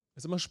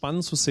Es ist immer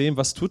spannend zu sehen,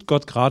 was tut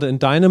Gott gerade in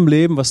deinem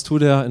Leben, was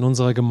tut er in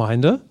unserer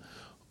Gemeinde,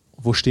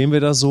 wo stehen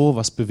wir da so,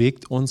 was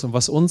bewegt uns und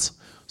was uns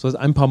so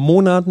seit ein paar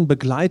Monaten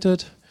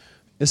begleitet,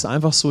 ist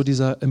einfach so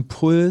dieser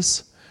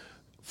Impuls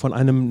von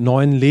einem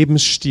neuen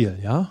Lebensstil.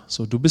 Ja?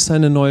 So, du bist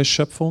eine neue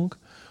Schöpfung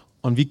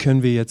und wie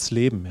können wir jetzt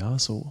leben? Ja?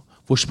 So,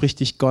 wo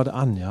spricht dich Gott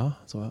an? Ja?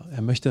 So,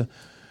 er möchte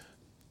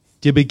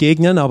dir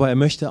begegnen, aber er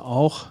möchte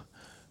auch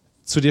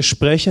zu dir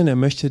sprechen, er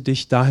möchte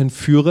dich dahin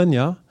führen,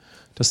 ja?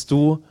 Dass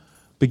du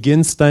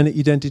beginnst, deine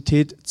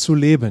Identität zu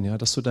leben, ja?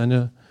 Dass du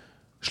deine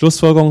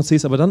Schlussfolgerungen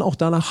ziehst, aber dann auch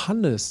danach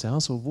handelst. Ja?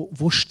 So,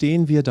 wo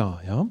stehen wir da?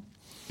 Ja?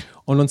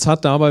 Und uns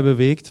hat dabei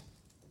bewegt,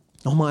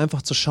 nochmal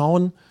einfach zu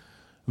schauen,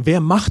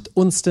 wer macht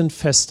uns denn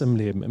fest im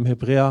Leben? Im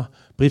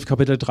Hebräerbrief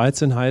Kapitel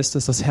 13 heißt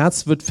es, das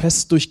Herz wird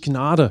fest durch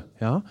Gnade.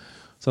 Ja?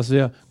 Das, was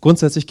wir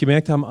grundsätzlich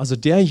gemerkt haben, also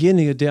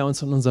derjenige, der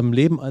uns in unserem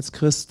Leben als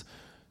Christ,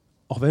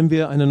 auch wenn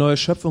wir eine neue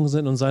Schöpfung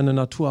sind und seine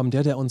Natur haben,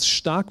 der uns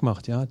stark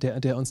macht, ja,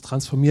 der uns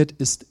transformiert,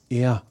 ist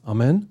er.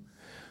 Amen.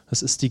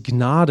 Das ist die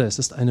Gnade, es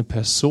ist eine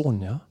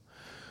Person, ja.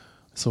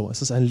 So,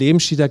 es ist ein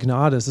Lebensstil der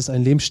Gnade, es ist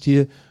ein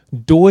Lebensstil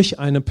durch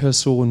eine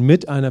Person,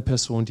 mit einer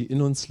Person, die in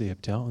uns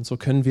lebt, ja. Und so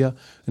können wir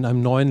in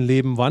einem neuen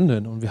Leben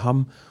wandeln. Und wir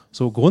haben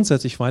so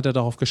grundsätzlich weiter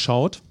darauf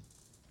geschaut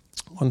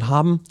und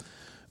haben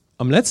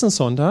am letzten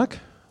Sonntag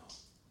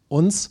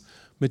uns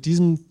mit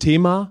diesem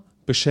Thema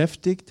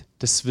beschäftigt,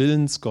 des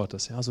Willens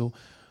Gottes. Ja, so,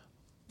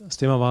 das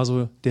Thema war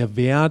so der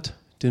Wert,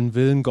 den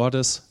Willen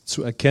Gottes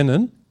zu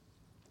erkennen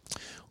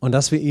und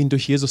dass wir ihn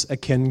durch Jesus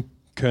erkennen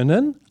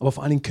können, aber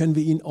vor allen Dingen können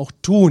wir ihn auch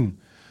tun.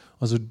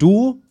 Also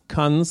du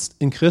kannst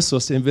in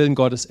Christus den Willen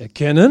Gottes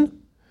erkennen und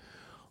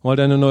weil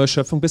du eine neue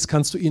Schöpfung bist,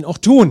 kannst du ihn auch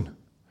tun.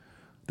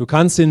 Du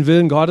kannst den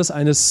Willen Gottes,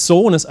 eines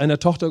Sohnes, einer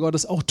Tochter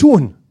Gottes auch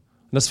tun. Und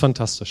das ist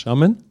fantastisch.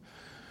 Amen.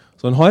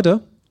 So, und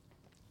heute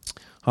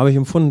habe ich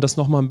empfunden, das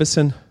nochmal ein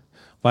bisschen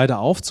weiter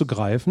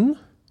aufzugreifen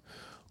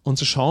und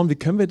zu schauen, wie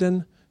können wir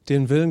denn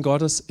den Willen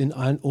Gottes in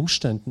allen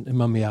Umständen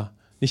immer mehr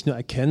nicht nur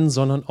erkennen,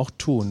 sondern auch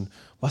tun.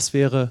 Was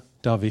wäre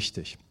da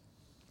wichtig?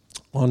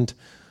 Und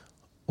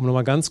um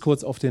nochmal ganz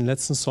kurz auf den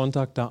letzten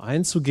Sonntag da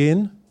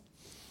einzugehen,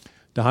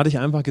 da hatte ich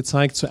einfach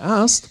gezeigt,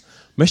 zuerst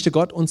möchte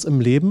Gott uns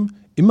im Leben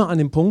immer an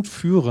den Punkt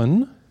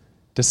führen,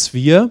 dass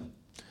wir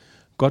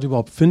Gott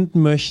überhaupt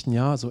finden möchten.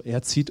 Ja, also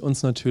er zieht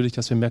uns natürlich,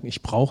 dass wir merken,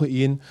 ich brauche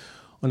ihn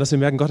und dass wir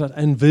merken, Gott hat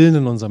einen Willen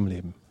in unserem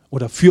Leben.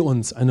 Oder für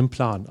uns einen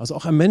Plan. Also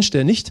auch ein Mensch,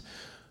 der nicht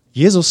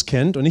Jesus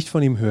kennt und nicht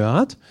von ihm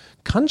hört,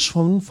 kann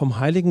schon vom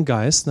Heiligen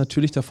Geist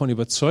natürlich davon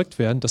überzeugt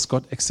werden, dass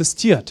Gott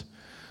existiert,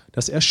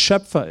 dass er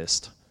Schöpfer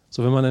ist.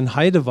 So, wenn man ein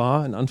Heide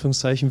war, in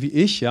Anführungszeichen wie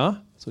ich,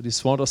 ja, so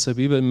dieses Wort aus der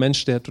Bibel, ein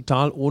Mensch, der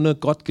total ohne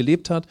Gott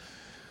gelebt hat,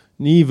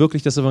 nie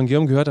wirklich das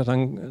Evangelium gehört hat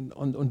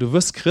und du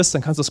wirst Christ,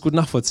 dann kannst du das gut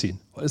nachvollziehen.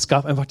 Weil es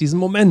gab einfach diesen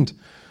Moment,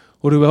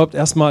 wo du überhaupt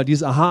erstmal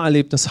dieses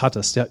Aha-Erlebnis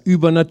hattest, ja,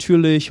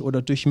 übernatürlich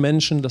oder durch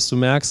Menschen, dass du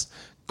merkst,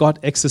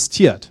 Gott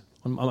existiert.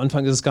 Und am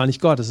Anfang ist es gar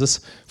nicht Gott, es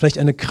ist vielleicht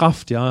eine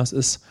Kraft, ja, es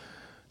ist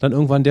dann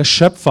irgendwann der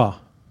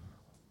Schöpfer,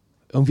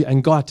 irgendwie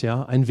ein Gott,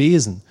 ja, ein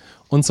Wesen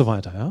und so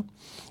weiter, ja.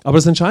 Aber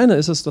das Entscheidende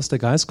ist es, dass der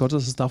Geist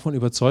Gottes es davon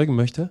überzeugen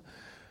möchte,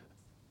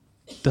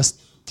 dass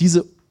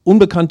diese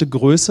unbekannte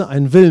Größe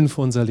einen Willen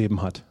für unser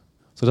Leben hat,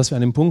 sodass wir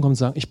an den Punkt kommen und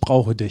sagen, ich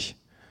brauche dich.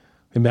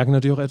 Wir merken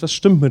natürlich auch, etwas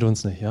stimmt mit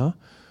uns nicht, ja.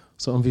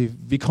 So irgendwie,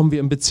 wie kommen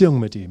wir in Beziehung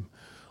mit ihm?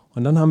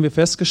 Und dann haben wir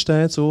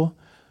festgestellt, so,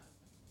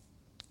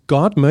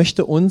 Gott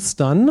möchte uns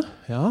dann,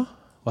 ja,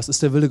 was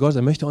ist der Wille Gottes?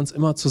 Er möchte uns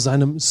immer zu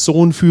seinem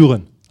Sohn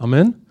führen.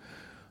 Amen.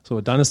 So,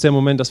 dann ist der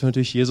Moment, dass wir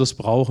natürlich Jesus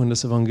brauchen,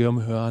 das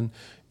Evangelium hören,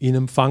 ihn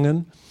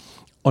empfangen.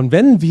 Und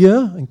wenn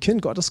wir ein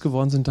Kind Gottes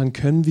geworden sind, dann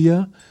können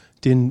wir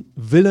den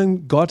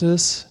Willen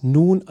Gottes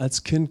nun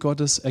als Kind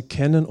Gottes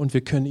erkennen und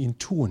wir können ihn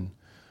tun.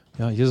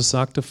 Ja, Jesus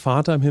sagte,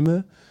 Vater im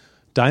Himmel,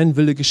 dein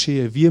Wille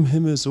geschehe, wie im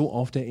Himmel, so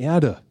auf der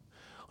Erde.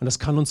 Und das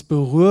kann uns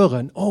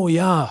berühren. Oh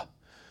ja,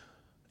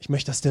 ich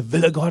möchte, dass der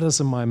Wille Gottes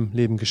in meinem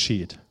Leben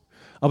geschieht.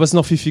 Aber es ist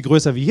noch viel, viel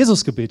größer, wie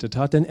Jesus gebetet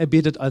hat, denn er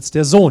betet als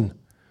der Sohn.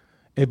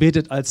 Er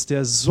betet als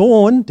der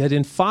Sohn, der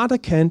den Vater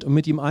kennt und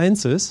mit ihm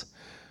eins ist,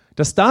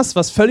 dass das,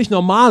 was völlig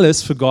normal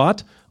ist für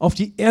Gott, auf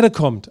die Erde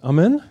kommt.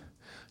 Amen.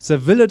 Dass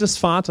der Wille des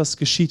Vaters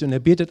geschieht und er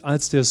betet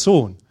als der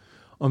Sohn.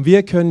 Und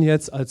wir können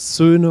jetzt als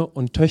Söhne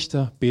und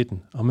Töchter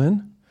beten.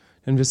 Amen.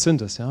 Denn wir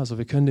sind es. Ja? Also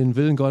wir können den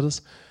Willen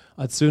Gottes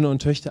als Söhne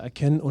und Töchter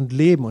erkennen und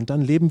leben. Und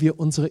dann leben wir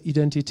unsere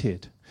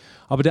Identität.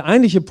 Aber der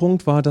eigentliche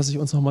Punkt war, dass ich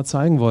uns nochmal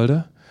zeigen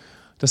wollte,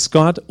 dass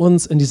Gott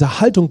uns in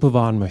dieser Haltung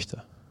bewahren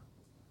möchte.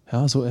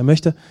 Ja, so er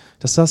möchte,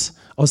 dass das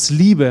aus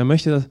Liebe, er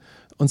möchte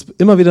uns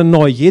immer wieder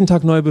neu, jeden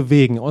Tag neu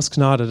bewegen, aus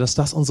Gnade, dass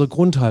das unsere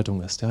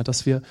Grundhaltung ist, ja,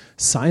 dass wir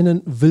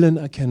seinen Willen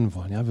erkennen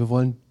wollen. Ja, wir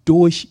wollen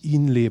durch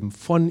ihn leben,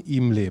 von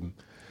ihm leben,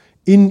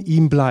 in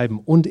ihm bleiben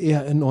und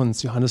er in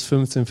uns, Johannes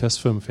 15, Vers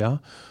 5, ja,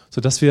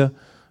 sodass wir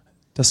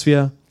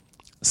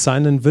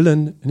seinen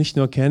Willen nicht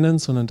nur kennen,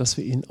 sondern dass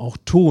wir ihn auch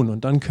tun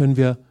und dann können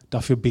wir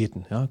dafür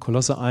beten. Ja,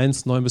 Kolosser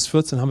 1, 9 bis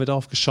 14 haben wir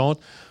darauf geschaut,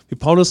 wie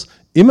Paulus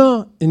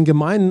immer in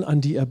Gemeinden,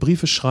 an die er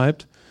Briefe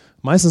schreibt,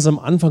 meistens am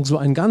Anfang so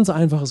ein ganz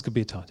einfaches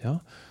Gebet hat.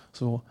 Ja?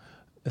 So,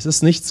 Es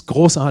ist nichts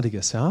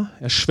Großartiges, ja.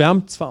 Er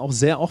schwärmt zwar auch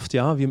sehr oft,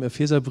 ja, wie im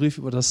Epheserbrief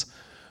über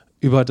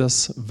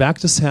das Werk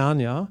des Herrn,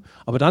 ja.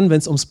 Aber dann, wenn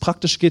es ums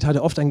Praktische geht, hat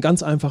er oft ein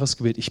ganz einfaches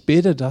Gebet. Ich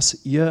bete,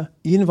 dass ihr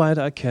ihn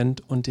weiter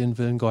erkennt und den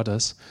Willen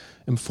Gottes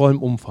im vollen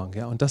Umfang,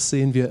 ja. Und das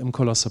sehen wir im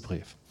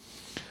Kolosserbrief.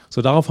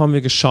 So, darauf haben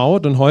wir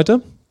geschaut und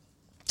heute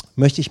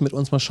möchte ich mit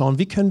uns mal schauen,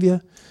 wie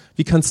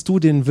kannst du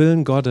den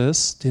Willen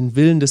Gottes, den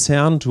Willen des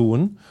Herrn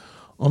tun?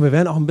 Und wir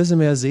werden auch ein bisschen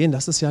mehr sehen,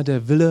 dass es ja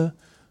der Wille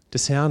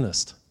des Herrn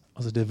ist.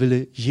 Also der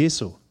Wille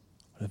Jesu,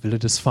 der Wille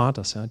des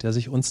Vaters, ja, der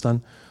sich uns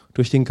dann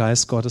durch den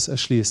Geist Gottes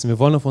erschließt. Und wir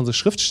wollen auf unsere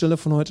Schriftstelle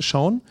von heute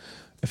schauen,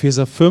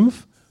 Epheser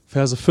 5,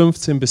 Verse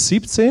 15 bis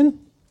 17.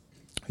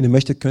 Wenn ihr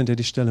möchtet, könnt ihr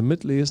die Stelle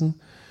mitlesen.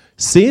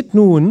 Seht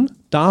nun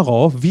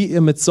darauf, wie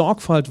ihr mit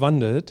Sorgfalt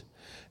wandelt,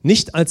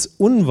 nicht als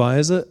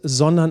Unweise,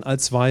 sondern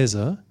als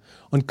Weise,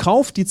 und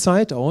kauft die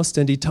Zeit aus,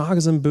 denn die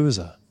Tage sind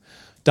böse.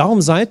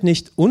 Darum seid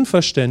nicht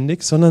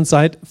unverständig, sondern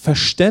seid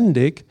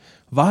verständig,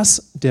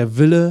 was der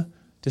Wille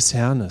des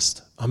Herrn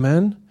ist.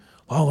 Amen.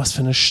 Wow, was für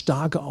eine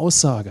starke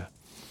Aussage.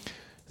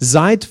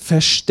 Seid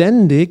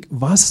verständig,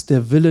 was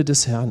der Wille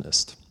des Herrn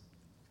ist.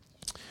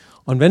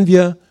 Und wenn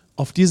wir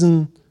auf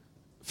diesen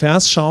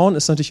Vers schauen,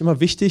 ist natürlich immer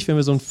wichtig, wenn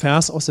wir so einen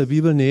Vers aus der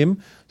Bibel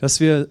nehmen,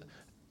 dass wir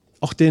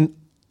auch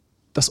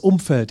das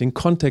Umfeld, den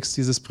Kontext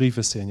dieses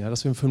Briefes sehen, ja,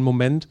 dass wir für einen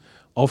Moment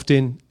auf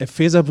den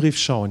Epheserbrief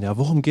schauen. Ja,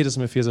 worum geht es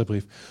im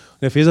Epheserbrief?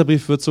 Und der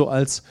Epheserbrief wird so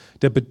als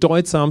der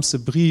bedeutsamste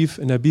Brief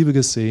in der Bibel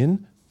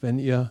gesehen. Wenn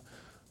ihr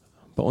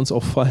bei uns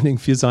auch vor allen Dingen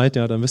viel seid,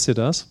 ja, dann wisst ihr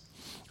das.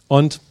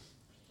 Und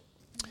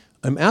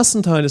im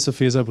ersten Teil des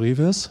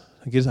Epheserbriefes,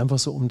 da geht es einfach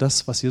so um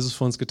das, was Jesus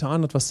für uns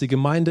getan hat, was die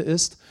Gemeinde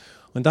ist.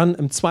 Und dann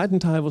im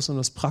zweiten Teil, wo es um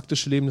das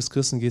praktische Leben des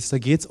Christen geht, da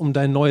geht es um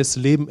dein neues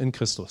Leben in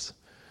Christus.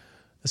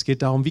 Es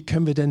geht darum, wie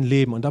können wir denn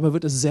leben? Und dabei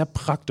wird es sehr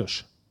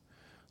praktisch.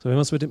 So, wenn wir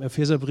uns mit dem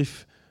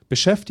Epheserbrief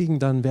beschäftigen,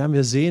 dann werden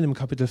wir sehen, im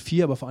Kapitel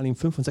 4, aber vor allen Dingen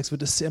 5 und 6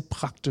 wird es sehr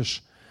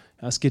praktisch.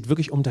 Ja, es geht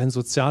wirklich um dein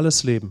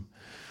soziales Leben.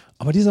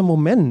 Aber dieser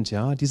Moment,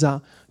 ja,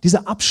 dieser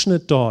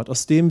Abschnitt dort,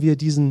 aus dem wir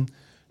diesen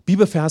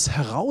Bibelvers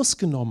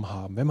herausgenommen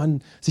haben, wenn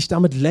man sich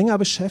damit länger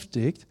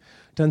beschäftigt,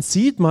 dann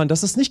sieht man,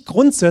 dass es nicht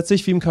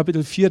grundsätzlich wie im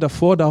Kapitel 4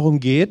 davor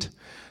darum geht,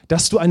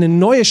 dass du eine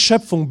neue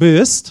Schöpfung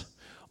bist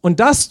und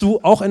dass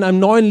du auch in einem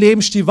neuen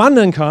Lebensstil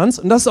wandeln kannst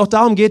und dass es auch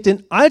darum geht,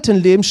 den alten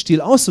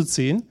Lebensstil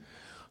auszuziehen,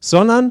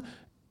 sondern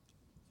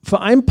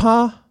für ein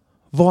paar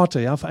Worte,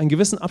 ja, für einen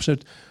gewissen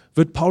Abschnitt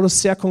wird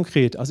Paulus sehr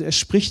konkret. Also er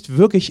spricht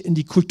wirklich in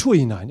die Kultur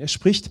hinein. Er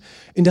spricht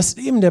in das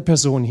Leben der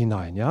Person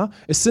hinein. Ja?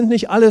 Es sind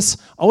nicht alles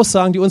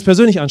Aussagen, die uns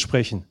persönlich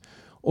ansprechen.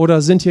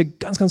 Oder sind hier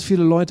ganz, ganz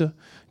viele Leute,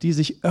 die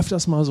sich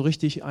öfters mal so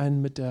richtig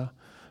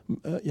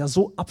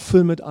so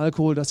abfüllen mit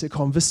Alkohol, dass ihr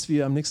kaum wisst, wie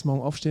ihr am nächsten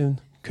Morgen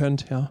aufstehen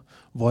könnt, ja,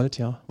 wollt,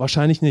 ja.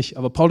 Wahrscheinlich nicht.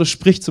 Aber Paulus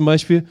spricht zum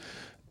Beispiel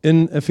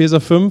in Epheser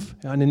 5,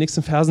 ja, in den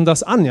nächsten Versen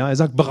das an. Ja? Er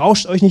sagt,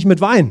 berauscht euch nicht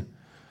mit Wein.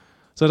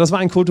 So, das war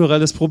ein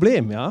kulturelles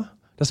Problem, ja.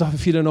 Das war für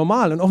viele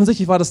normal. Und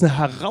offensichtlich war das eine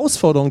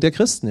Herausforderung der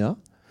Christen, ja.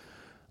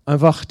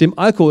 Einfach dem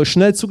Alkohol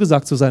schnell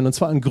zugesagt zu sein, und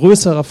zwar in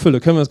größerer Fülle.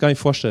 Können wir uns gar nicht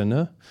vorstellen,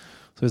 ne?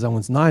 So, wir sagen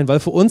uns nein, weil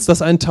für uns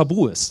das ein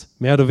Tabu ist,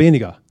 mehr oder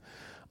weniger.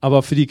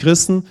 Aber für die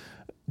Christen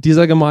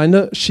dieser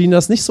Gemeinde schien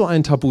das nicht so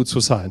ein Tabu zu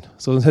sein.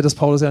 So, sonst hätte es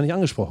Paulus ja nicht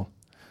angesprochen.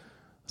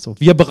 So,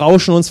 wir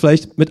berauschen uns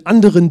vielleicht mit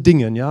anderen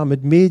Dingen, ja,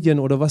 mit Medien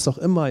oder was auch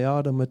immer, ja,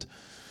 oder mit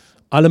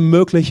allem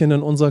Möglichen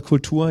in unserer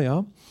Kultur,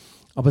 ja.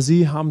 Aber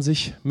sie haben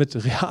sich mit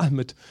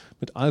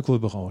Alkohol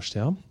berauscht,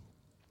 ja.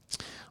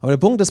 Aber der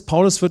Punkt ist,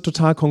 Paulus wird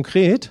total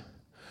konkret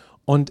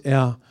und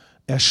er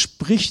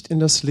spricht in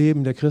das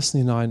Leben der Christen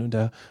hinein und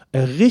er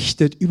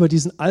richtet über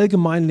diesen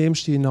allgemeinen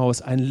Lebensstil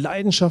hinaus einen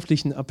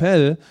leidenschaftlichen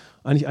Appell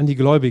eigentlich an die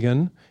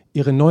Gläubigen,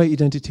 ihre neue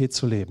Identität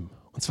zu leben.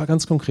 Und zwar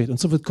ganz konkret. Und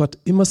so wird Gott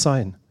immer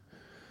sein.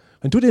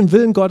 Wenn du den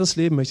Willen Gottes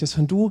leben möchtest,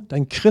 wenn du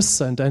dein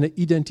Christsein, deine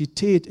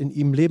Identität in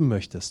ihm leben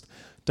möchtest,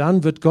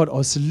 dann wird Gott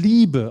aus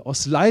Liebe,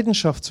 aus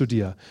Leidenschaft zu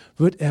dir,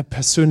 wird er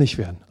persönlich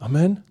werden.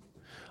 Amen.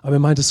 Aber er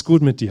meint es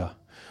gut mit dir.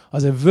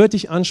 Also er wird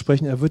dich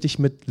ansprechen, er wird dich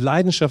mit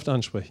Leidenschaft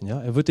ansprechen.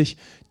 Ja? Er wird dich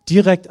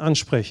direkt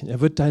ansprechen,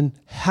 er wird dein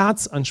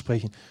Herz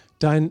ansprechen,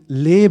 dein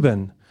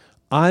Leben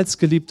als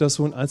geliebter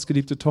Sohn, als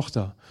geliebte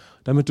Tochter,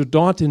 damit du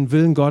dort den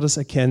Willen Gottes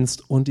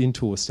erkennst und ihn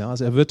tust. Ja?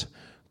 Also er wird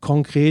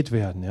konkret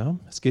werden. Ja?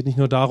 Es geht nicht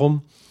nur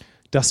darum,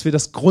 dass wir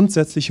das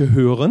Grundsätzliche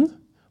hören,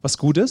 was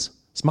gut ist,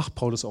 das macht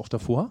Paulus auch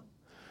davor,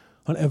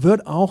 und er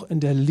wird auch in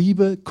der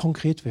Liebe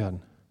konkret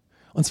werden.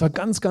 Und zwar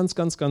ganz, ganz,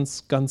 ganz,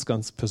 ganz, ganz,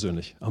 ganz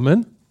persönlich.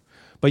 Amen.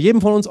 Bei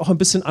jedem von uns auch ein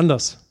bisschen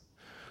anders.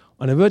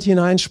 Und er wird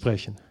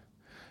hineinsprechen.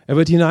 Er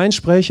wird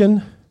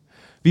hineinsprechen,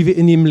 wie wir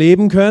in ihm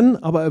leben können,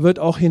 aber er wird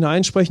auch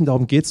hineinsprechen,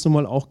 darum geht es nun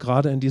mal auch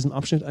gerade in diesem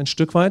Abschnitt ein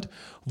Stück weit,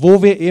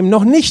 wo wir eben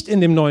noch nicht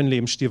in dem neuen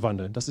Lebensstil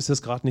wandeln. Das ist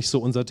jetzt gerade nicht so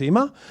unser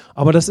Thema,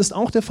 aber das ist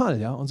auch der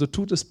Fall. Ja? Und so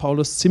tut es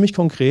Paulus ziemlich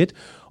konkret.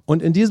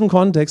 Und in diesem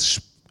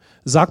Kontext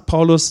sagt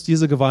Paulus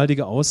diese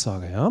gewaltige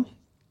Aussage. Ja?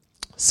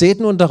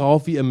 Seht nun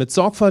darauf, wie ihr mit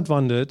Sorgfalt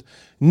wandelt,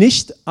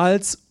 nicht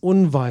als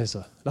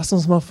Unweise. Lasst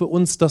uns mal für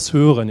uns das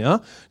hören.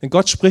 Ja? Denn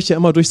Gott spricht ja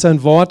immer durch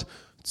sein Wort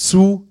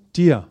zu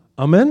dir.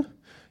 Amen.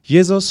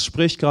 Jesus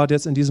spricht gerade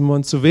jetzt in diesem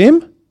Moment zu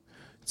wem?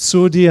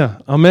 zu dir.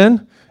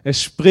 Amen. Er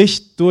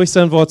spricht durch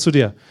sein Wort zu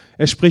dir.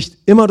 Er spricht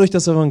immer durch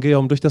das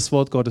Evangelium, durch das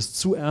Wort Gottes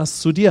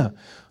zuerst zu dir.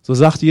 So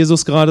sagt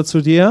Jesus gerade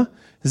zu dir,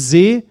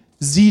 sieh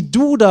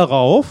du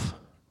darauf,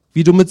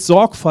 wie du mit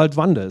Sorgfalt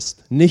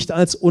wandelst, nicht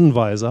als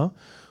Unweiser,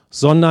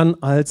 sondern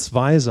als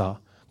Weiser.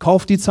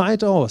 Kauf die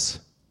Zeit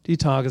aus, die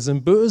Tage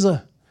sind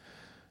böse.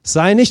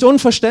 Sei nicht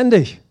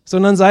unverständig,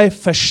 sondern sei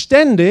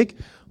verständig,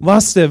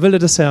 was der Wille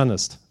des Herrn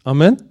ist.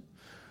 Amen.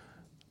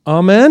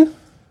 Amen.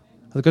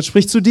 Also Gott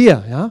spricht zu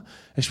dir, ja.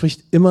 Er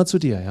spricht immer zu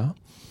dir, ja.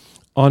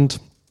 Und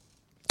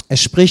er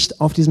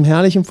spricht auf diesem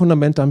herrlichen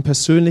Fundament dann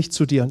persönlich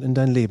zu dir und in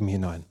dein Leben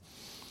hinein.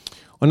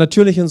 Und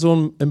natürlich in so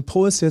einem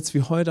Impuls jetzt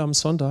wie heute am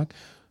Sonntag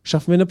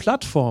schaffen wir eine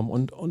Plattform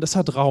und es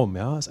hat Raum,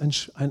 ja. Es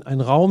ist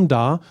ein Raum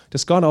da,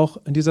 dass Gott auch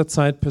in dieser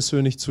Zeit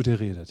persönlich zu dir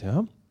redet,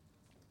 ja.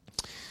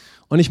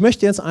 Und ich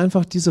möchte jetzt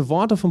einfach diese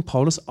Worte von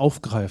Paulus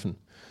aufgreifen,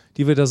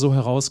 die wir da so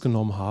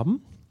herausgenommen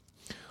haben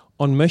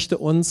und möchte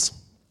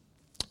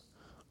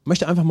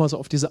einfach mal so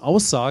auf diese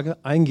Aussage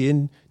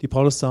eingehen, die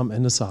Paulus da am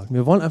Ende sagt.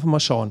 Wir wollen einfach mal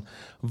schauen,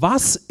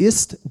 was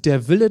ist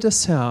der Wille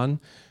des Herrn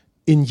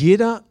in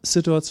jeder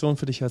Situation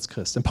für dich als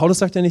Christ? Denn Paulus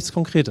sagt ja nichts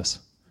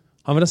Konkretes.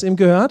 Haben wir das eben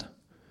gehört?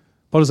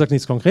 Paulus sagt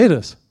nichts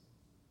Konkretes.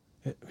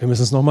 Wir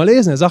müssen es nochmal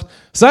lesen. Er sagt,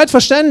 seid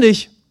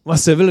verständig,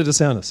 was der Wille des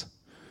Herrn ist.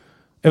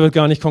 Er wird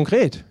gar nicht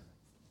konkret.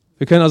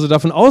 Wir können also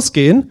davon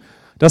ausgehen,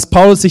 dass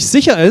Paulus sich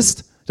sicher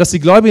ist, dass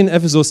die Gläubigen in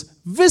Ephesus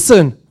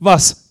wissen,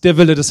 was der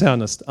Wille des Herrn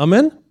ist.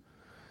 Amen.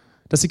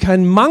 Dass sie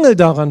keinen Mangel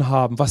daran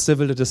haben, was der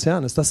Wille des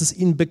Herrn ist, dass es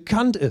ihnen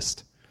bekannt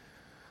ist,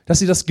 dass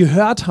sie das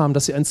gehört haben,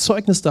 dass sie ein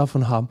Zeugnis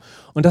davon haben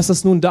und dass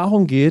es nun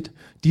darum geht,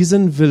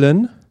 diesen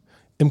Willen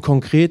im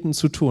Konkreten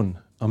zu tun.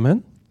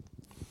 Amen.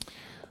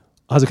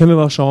 Also können wir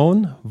mal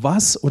schauen,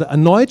 oder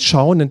erneut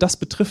schauen, denn das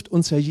betrifft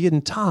uns ja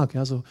jeden Tag.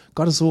 Also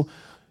Gott ist so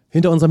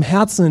hinter unserem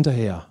Herzen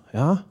hinterher.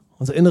 Ja?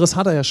 Unser Inneres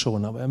hat er ja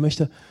schon, aber er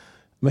möchte,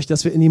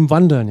 dass wir in ihm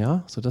wandeln,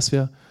 ja? Sodass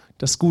wir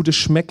das Gute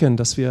schmecken,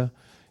 dass wir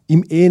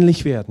ihm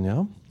ähnlich werden.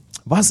 Ja?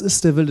 Was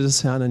ist der Wille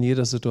des Herrn in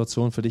jeder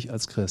Situation für dich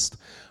als Christ?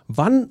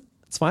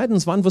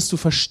 Zweitens, wann wirst du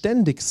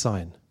verständig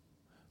sein?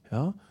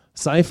 Ja?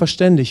 Sei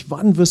verständig.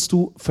 Wann wirst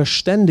du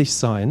verständig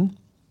sein,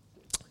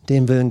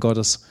 den Willen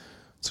Gottes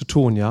zu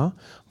tun? Ja?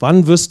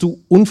 Wann wirst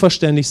du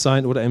unverständig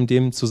sein oder in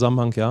dem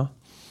Zusammenhang, ja,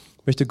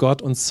 möchte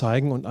Gott uns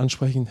zeigen und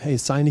ansprechen, hey,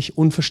 sei nicht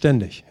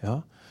unverständig.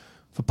 Ja?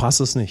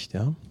 Verpasse es nicht.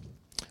 Ja?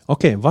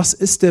 Okay, was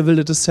ist der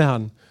Wille des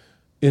Herrn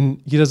in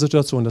jeder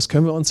Situation? Das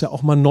können wir uns ja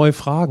auch mal neu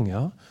fragen.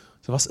 Ja?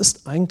 So, was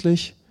ist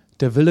eigentlich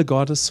der Wille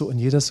Gottes so in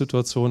jeder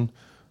Situation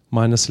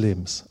meines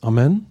Lebens?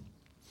 Amen.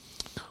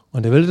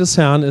 Und der Wille des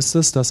Herrn ist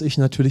es, dass ich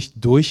natürlich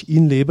durch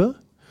ihn lebe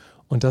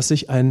und dass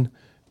ich ein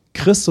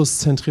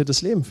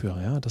Christuszentriertes Leben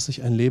führe. Ja? Dass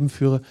ich ein Leben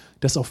führe,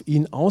 das auf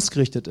ihn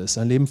ausgerichtet ist.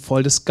 Ein Leben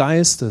voll des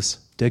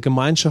Geistes, der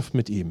Gemeinschaft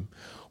mit ihm,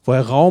 wo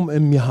er Raum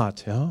in mir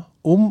hat, ja?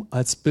 Um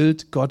als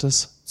Bild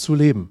Gottes zu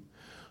leben.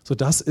 So,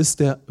 das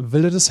ist der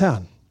Wille des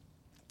Herrn.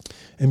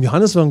 Im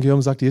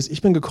Johannesevangelium sagt Jesus,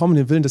 ich bin gekommen,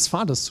 den Willen des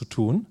Vaters zu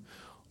tun.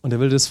 Und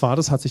der Wille des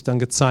Vaters hat sich dann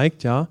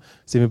gezeigt, ja,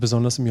 sehen wir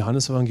besonders im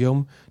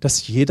Johannesevangelium,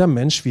 dass jeder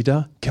Mensch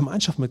wieder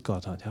Gemeinschaft mit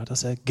Gott hat, ja,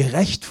 dass er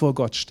gerecht vor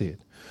Gott steht.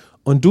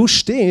 Und du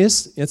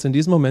stehst jetzt in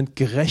diesem Moment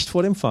gerecht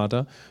vor dem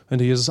Vater, wenn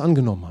du Jesus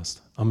angenommen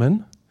hast.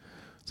 Amen.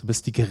 Du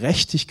bist die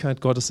Gerechtigkeit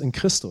Gottes in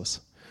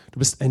Christus. Du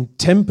bist ein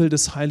Tempel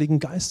des Heiligen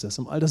Geistes.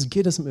 Um all das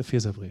geht es im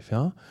Epheserbrief.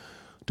 Ja?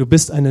 Du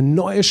bist eine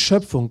neue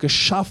Schöpfung,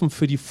 geschaffen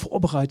für die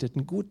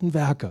vorbereiteten guten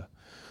Werke.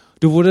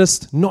 Du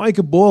wurdest neu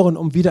geboren,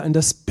 um wieder in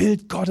das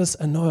Bild Gottes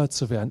erneuert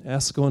zu werden.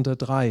 1. Korinther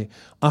 3,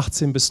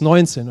 18 bis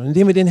 19. Und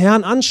indem wir den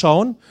Herrn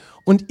anschauen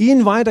und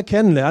ihn weiter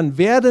kennenlernen,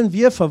 werden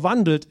wir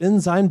verwandelt in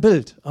sein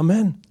Bild.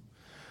 Amen.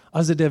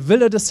 Also der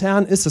Wille des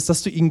Herrn ist es,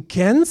 dass du ihn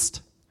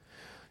kennst,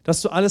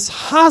 dass du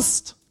alles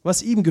hast,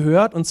 was ihm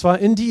gehört, und zwar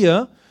in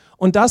dir,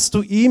 und dass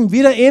du ihm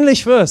wieder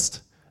ähnlich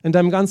wirst in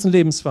deinem ganzen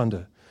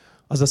Lebenswandel.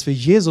 Also dass wir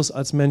Jesus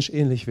als Mensch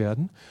ähnlich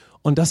werden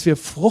und dass wir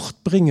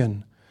Frucht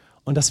bringen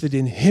und dass wir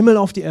den Himmel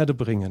auf die Erde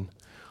bringen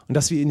und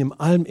dass wir ihm in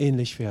allem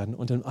ähnlich werden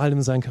und in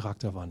allem seinen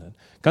Charakter wandeln.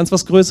 Kann es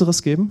was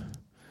Größeres geben?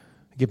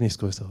 Gibt nichts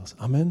Größeres.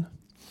 Amen.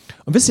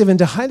 Und wisst ihr, wenn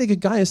der Heilige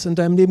Geist in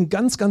deinem Leben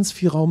ganz, ganz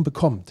viel Raum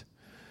bekommt,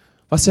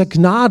 was ja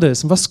Gnade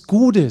ist und was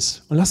gut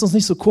ist, und lass uns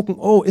nicht so gucken,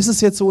 oh, ist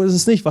es jetzt so, ist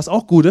es nicht, was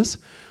auch gut ist,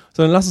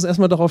 sondern lass uns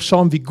erstmal darauf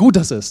schauen, wie gut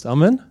das ist.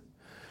 Amen.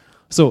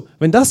 So,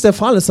 wenn das der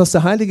Fall ist, dass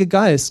der Heilige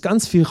Geist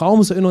ganz viel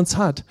Raum so in uns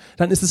hat,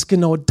 dann ist es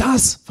genau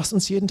das, was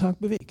uns jeden Tag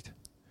bewegt.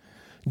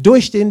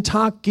 Durch den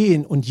Tag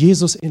gehen und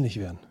Jesus ähnlich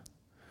werden.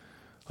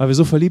 Weil wir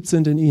so verliebt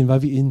sind in ihn,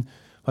 weil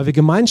wir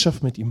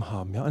Gemeinschaft mit ihm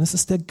haben. Ja? Und es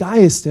ist der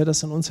Geist, der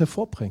das in uns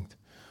hervorbringt.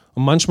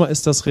 Und manchmal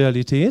ist das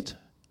Realität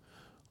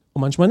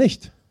und manchmal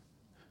nicht.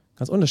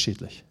 Ganz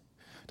unterschiedlich.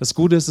 Das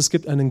Gute ist, es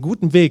gibt einen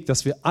guten Weg,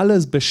 dass wir alle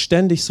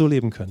beständig so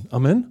leben können.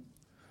 Amen.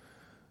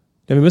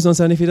 Denn wir müssen uns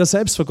ja nicht wieder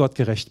selbst vor Gott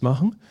gerecht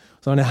machen,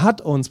 sondern er hat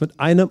uns mit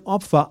einem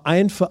Opfer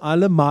ein für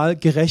alle Mal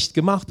gerecht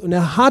gemacht und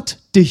er hat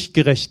dich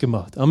gerecht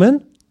gemacht.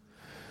 Amen.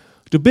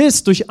 Du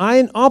bist durch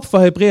ein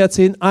Opfer, Hebräer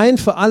 10, ein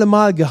für alle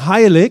Mal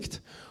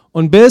geheiligt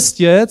und bist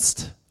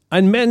jetzt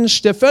ein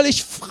Mensch, der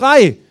völlig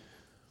frei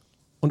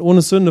und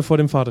ohne Sünde vor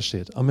dem Vater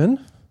steht. Amen.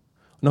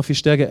 Und noch viel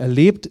stärker, er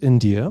lebt in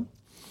dir.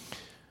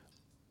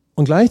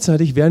 Und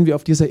gleichzeitig werden wir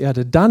auf dieser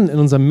Erde dann in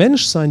unserem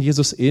Menschsein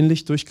Jesus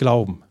ähnlich durch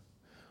Glauben.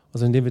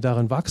 Also indem wir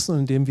darin wachsen und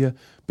indem wir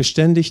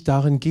beständig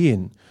darin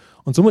gehen.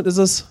 Und somit ist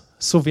es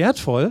so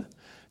wertvoll,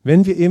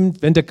 wenn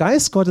der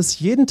Geist Gottes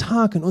jeden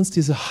Tag in uns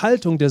diese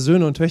Haltung der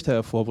Söhne und Töchter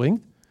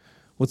hervorbringt,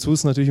 wozu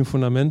es natürlich ein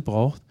Fundament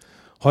braucht.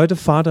 Heute,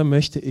 Vater,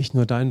 möchte ich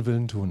nur deinen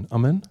Willen tun.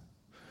 Amen.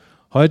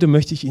 Heute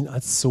möchte ich ihn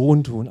als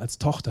Sohn tun, als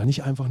Tochter,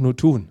 nicht einfach nur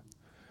tun,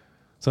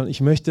 sondern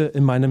ich möchte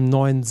in meinem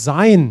neuen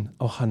Sein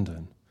auch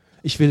handeln.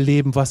 Ich will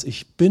leben, was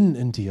ich bin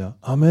in dir.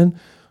 Amen.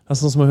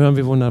 Lass uns mal hören,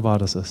 wie wunderbar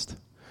das ist.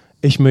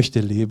 Ich möchte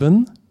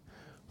leben,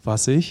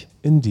 was ich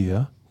in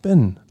dir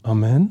bin.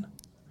 Amen.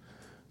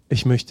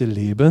 Ich möchte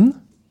leben,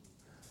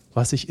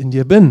 was ich in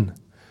dir bin.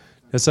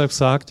 Deshalb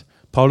sagt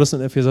Paulus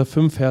in Epheser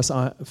 5, Vers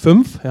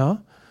 5,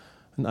 ja,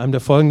 in einem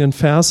der folgenden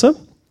Verse,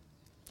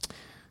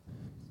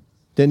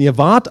 denn ihr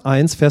wart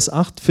einst, Vers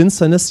 8,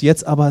 Finsternis,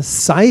 jetzt aber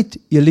seid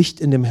ihr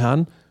Licht in dem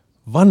Herrn,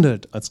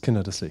 wandelt als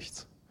Kinder des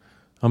Lichts.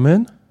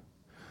 Amen.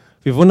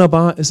 Wie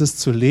wunderbar ist es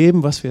zu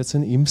leben, was wir jetzt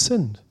in ihm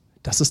sind.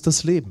 Das ist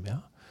das Leben,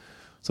 ja.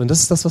 So, und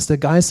das ist das, was der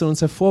Geist in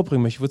uns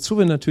hervorbringen möchte. Wozu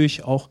wir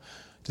natürlich auch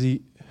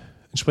die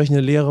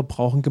entsprechende Lehre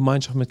brauchen,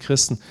 Gemeinschaft mit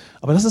Christen.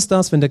 Aber das ist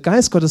das, wenn der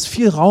Geist Gottes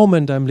viel Raum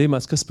in deinem Leben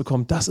als Christ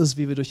bekommt, das ist,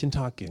 wie wir durch den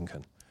Tag gehen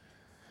können.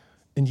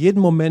 In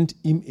jedem Moment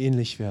ihm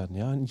ähnlich werden,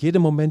 ja? In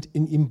jedem Moment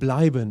in ihm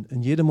bleiben,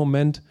 in jedem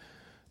Moment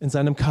in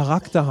seinem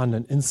Charakter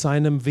handeln, in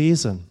seinem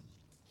Wesen.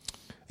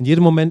 In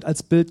jedem Moment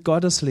als Bild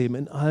Gottes leben,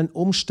 in allen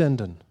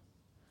Umständen.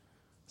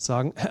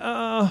 Sagen,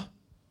 Herr,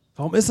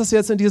 warum ist das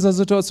jetzt in dieser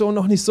Situation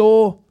noch nicht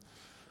so?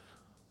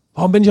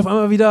 Warum bin ich auf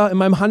einmal wieder in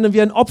meinem Handeln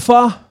wie ein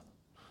Opfer?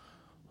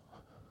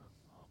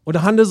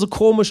 Oder handle so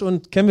komisch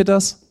und kennen wir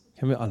das?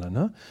 Kennen wir alle,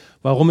 ne?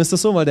 Warum ist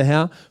das so? Weil der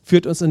Herr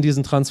führt uns in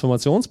diesen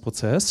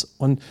Transformationsprozess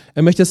und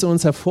er möchte es in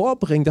uns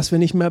hervorbringen, dass wir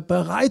nicht mehr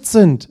bereit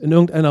sind, in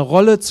irgendeiner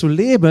Rolle zu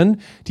leben,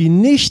 die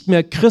nicht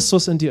mehr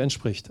Christus in dir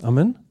entspricht.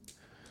 Amen.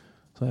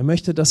 So, er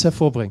möchte das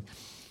hervorbringen.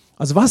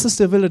 Also was ist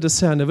der Wille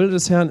des Herrn? Der Wille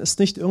des Herrn ist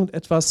nicht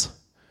irgendetwas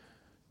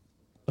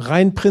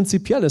rein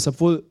Prinzipielles,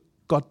 obwohl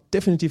Gott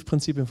definitiv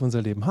Prinzipien für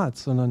unser Leben hat,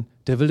 sondern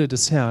der Wille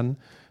des Herrn,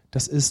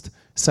 das ist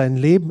sein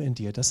Leben in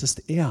dir, das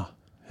ist er.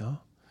 Ja?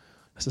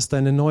 Das ist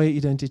deine neue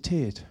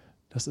Identität.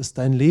 Das ist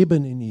dein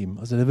Leben in ihm.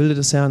 Also der Wille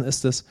des Herrn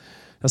ist es,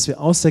 dass wir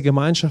aus der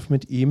Gemeinschaft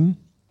mit ihm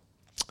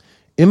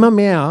immer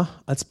mehr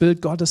als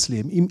Bild Gottes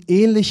leben, ihm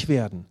ähnlich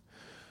werden.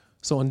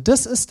 So, und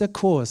das ist der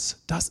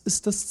Kurs, das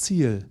ist das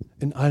Ziel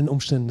in allen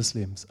Umständen des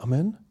Lebens.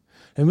 Amen.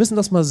 Wir müssen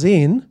das mal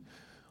sehen,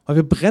 weil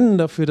wir brennen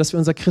dafür, dass wir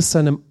unser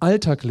Christsein im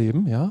Alltag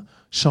leben. Ja?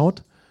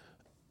 Schaut,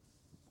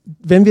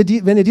 wenn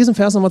ihr diesen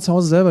Vers nochmal zu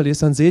Hause selber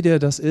lest, dann seht ihr,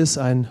 das ist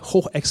ein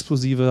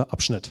hochexplosiver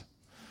Abschnitt.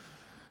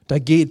 Da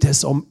geht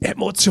es um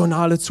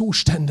emotionale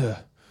Zustände,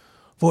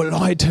 wo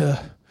Leute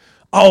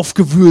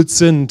aufgewühlt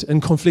sind in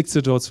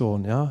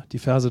Konfliktsituationen, ja, die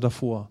Verse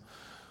davor.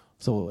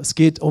 So, es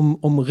geht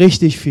um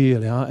richtig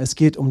viel, ja, es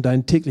geht um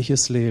dein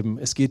tägliches Leben.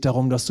 Es geht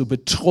darum, dass du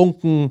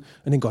betrunken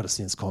in den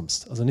Gottesdienst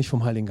kommst, also nicht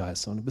vom Heiligen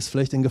Geist. Und du bist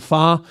vielleicht in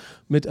Gefahr,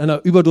 mit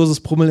einer Überdosis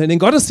Promille in den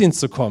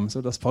Gottesdienst zu kommen,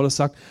 so dass Paulus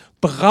sagt,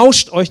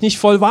 berauscht euch nicht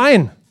voll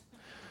Wein.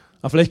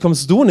 Aber vielleicht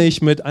kommst du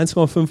nicht mit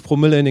 1,5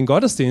 Promille in den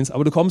Gottesdienst,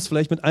 aber du kommst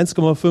vielleicht mit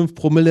 1,5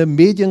 Promille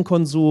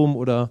Medienkonsum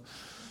oder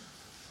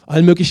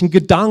allen möglichen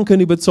Gedanken,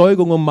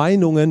 Überzeugungen und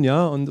Meinungen,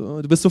 ja, und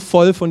du bist so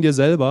voll von dir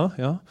selber,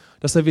 ja,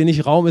 dass da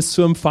wenig Raum ist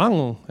zu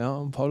empfangen, ja,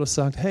 und Paulus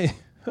sagt, hey,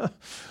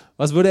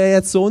 was würde er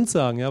jetzt zu uns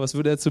sagen, ja, was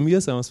würde er zu mir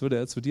sagen, was würde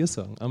er zu dir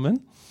sagen, Amen.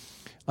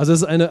 Also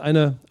es ist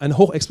eine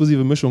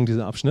hochexplosive Mischung,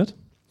 dieser Abschnitt.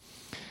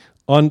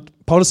 Und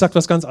Paulus sagt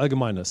was ganz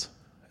Allgemeines.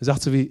 Er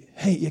sagt so wie,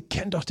 hey, ihr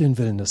kennt doch den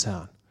Willen des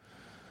Herrn.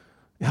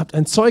 Ihr habt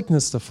ein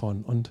Zeugnis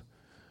davon und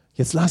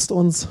jetzt lasst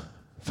uns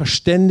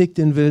verständigt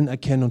den Willen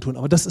erkennen und tun.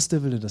 Aber das ist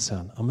der Wille des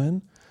Herrn.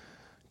 Amen.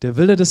 Der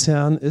Wille des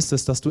Herrn ist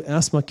es, dass du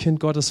erstmal Kind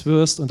Gottes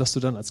wirst und dass du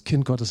dann als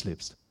Kind Gottes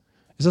lebst.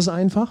 Ist das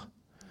einfach?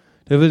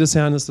 Der Wille des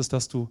Herrn ist es,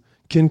 dass du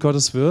Kind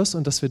Gottes wirst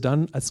und dass wir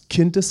dann als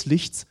Kind des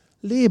Lichts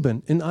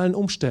leben in allen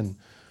Umständen.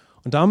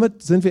 Und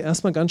damit sind wir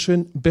erstmal ganz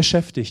schön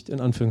beschäftigt,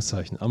 in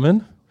Anführungszeichen.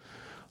 Amen.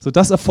 So,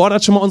 das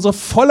erfordert schon mal unsere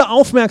volle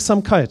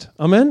Aufmerksamkeit.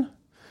 Amen.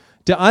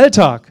 Der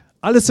Alltag,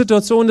 alle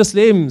Situationen des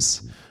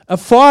Lebens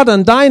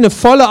erfordern deine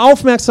volle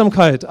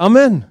Aufmerksamkeit.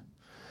 Amen.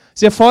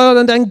 Sie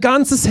erfordern dein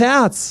ganzes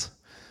Herz.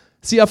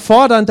 Sie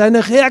erfordern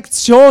deine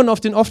Reaktion auf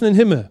den offenen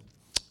Himmel.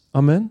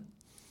 Amen.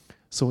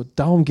 So,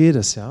 darum geht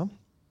es, ja.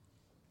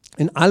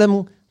 In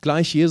allem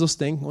gleich Jesus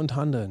denken und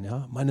handeln,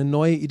 ja. Meine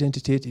neue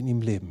Identität in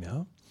ihm leben,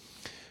 ja.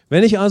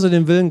 Wenn ich also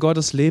den Willen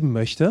Gottes leben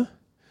möchte,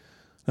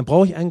 dann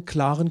brauche ich einen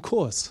klaren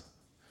Kurs.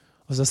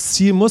 Also das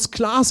Ziel muss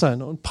klar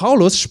sein. Und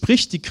Paulus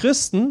spricht die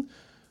Christen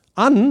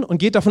an und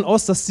geht davon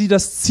aus, dass sie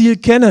das Ziel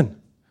kennen,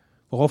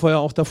 worauf er ja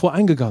auch davor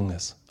eingegangen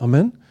ist.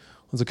 Amen.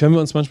 Und so können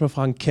wir uns manchmal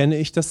fragen, kenne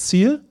ich das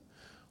Ziel?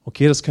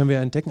 Okay, das können wir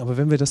ja entdecken, aber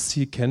wenn wir das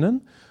Ziel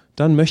kennen,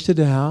 dann möchte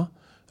der Herr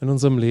in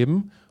unserem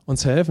Leben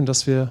uns helfen,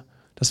 dass wir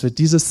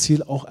dieses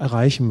Ziel auch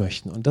erreichen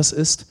möchten. Und das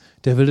ist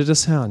der Wille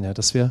des Herrn, ja,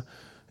 dass wir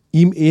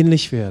ihm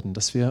ähnlich werden,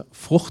 dass wir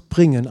Frucht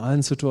bringen in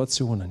allen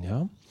Situationen,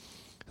 ja?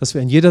 Dass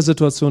wir in jeder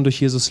Situation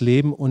durch Jesus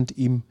leben und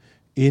ihm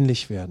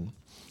ähnlich werden.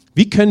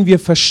 Wie können wir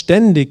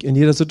verständig in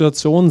jeder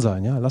Situation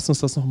sein? Ja, lasst uns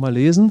das nochmal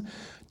lesen.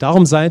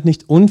 Darum seid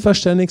nicht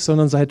unverständig,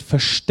 sondern seid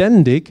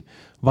verständig,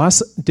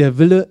 was der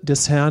Wille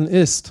des Herrn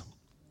ist.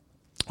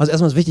 Also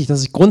erstmal ist wichtig,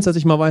 dass ich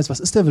grundsätzlich mal weiß,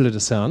 was ist der Wille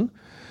des Herrn.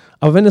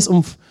 Aber wenn es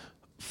um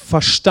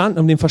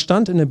den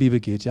Verstand in der Bibel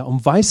geht, ja,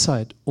 um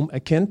Weisheit, um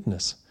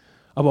Erkenntnis,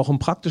 aber auch um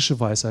praktische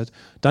Weisheit,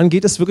 dann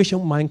geht es wirklich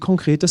um mein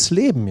konkretes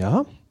Leben,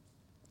 ja.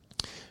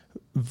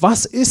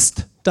 Was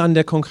ist dann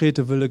der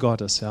konkrete Wille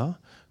Gottes, ja,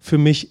 für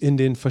mich in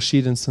den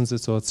verschiedensten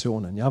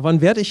Situationen? Ja,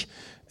 wann werde ich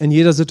in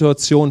jeder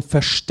Situation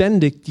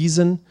verständig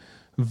diesen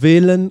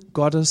Willen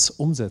Gottes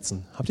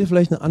umsetzen? Habt ihr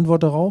vielleicht eine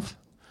Antwort darauf?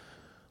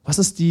 Was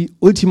ist die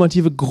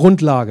ultimative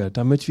Grundlage,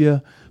 damit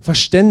wir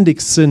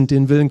verständig sind,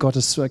 den Willen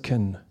Gottes zu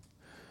erkennen?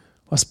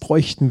 Was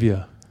bräuchten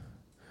wir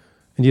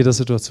in jeder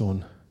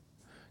Situation?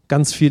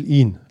 Ganz viel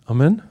ihn.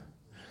 Amen.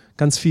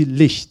 Ganz viel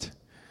Licht.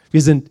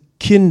 Wir sind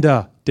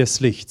Kinder des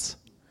Lichts.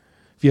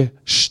 Wir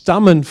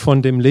stammen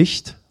von dem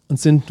Licht und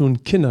sind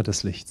nun Kinder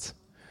des Lichts.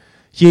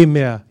 Je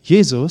mehr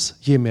Jesus,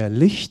 je mehr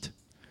Licht,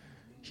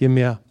 je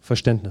mehr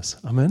Verständnis.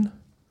 Amen.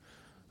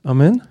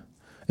 Amen.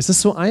 Es ist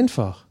so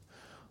einfach.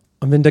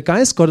 Und wenn der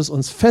Geist Gottes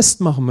uns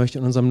festmachen möchte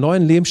in unserem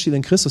neuen Lebensstil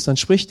in Christus, dann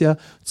spricht er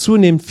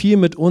zunehmend viel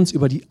mit uns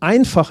über die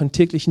einfachen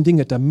täglichen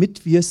Dinge,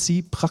 damit wir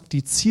sie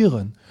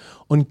praktizieren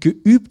und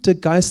geübte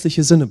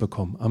geistliche Sinne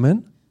bekommen.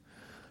 Amen.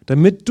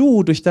 Damit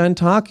du durch deinen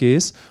Tag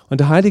gehst und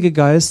der Heilige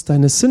Geist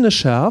deine Sinne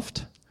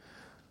schärft,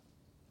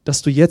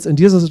 dass du jetzt in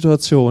dieser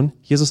Situation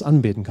Jesus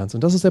anbeten kannst.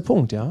 Und das ist der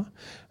Punkt, ja.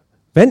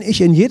 Wenn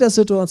ich in jeder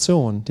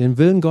Situation den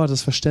Willen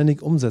Gottes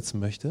verständig umsetzen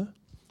möchte,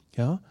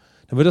 ja,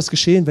 dann wird das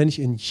geschehen, wenn ich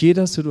in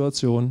jeder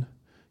Situation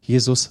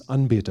Jesus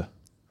anbete.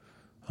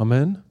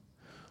 Amen.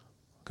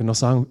 Ich kann noch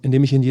sagen,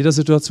 indem ich in jeder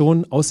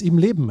Situation aus ihm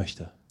leben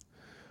möchte.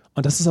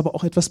 Und das ist aber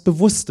auch etwas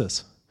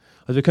Bewusstes.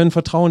 Also wir können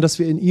vertrauen, dass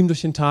wir in ihm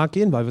durch den Tag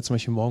gehen, weil wir zum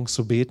Beispiel morgens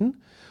so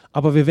beten,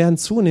 aber wir werden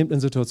zunehmend in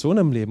Situationen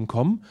im Leben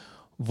kommen,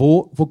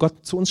 wo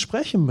Gott zu uns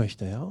sprechen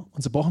möchte. Ja?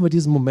 Und so brauchen wir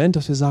diesen Moment,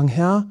 dass wir sagen,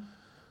 Herr,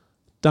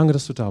 danke,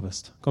 dass du da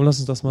bist. Komm, lass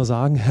uns das mal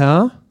sagen.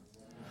 Herr,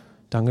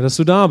 danke, dass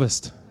du da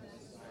bist.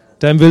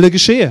 Dein Wille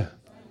geschehe.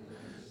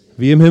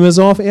 Wie im Himmel,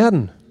 so auf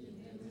Erden.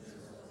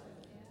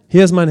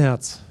 Hier ist mein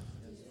Herz.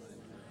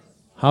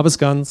 Hab es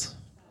ganz.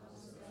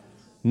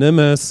 Nimm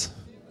es.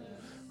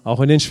 Auch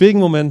in den schwierigen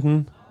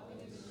Momenten.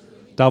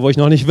 Da, wo ich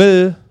noch nicht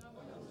will.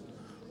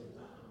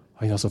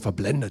 Weil ich noch so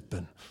verblendet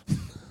bin.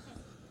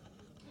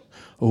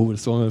 Oh,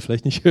 das wollen wir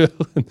vielleicht nicht hören.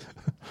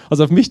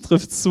 Also auf mich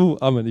trifft es zu.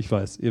 Amen, ich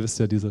weiß. Ihr wisst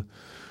ja, diese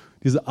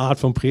Art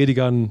von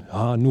Predigern,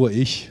 ja, nur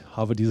ich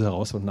habe diese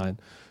Herausforderung. Nein,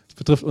 es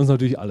betrifft uns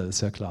natürlich alle,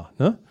 ist ja klar.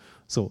 Ne?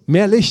 So,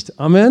 mehr Licht.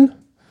 Amen.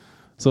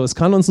 So, es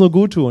kann uns nur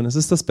gut tun. Es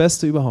ist das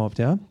Beste überhaupt,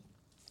 ja.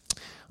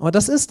 Aber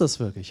das ist das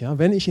wirklich, ja.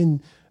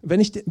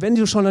 Wenn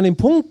du schon an dem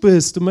Punkt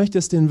bist, du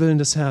möchtest den Willen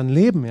des Herrn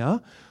leben,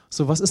 ja.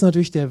 So, was ist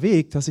natürlich der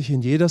Weg, dass ich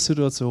in jeder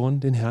Situation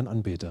den Herrn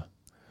anbete?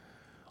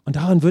 Und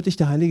daran wird dich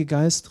der Heilige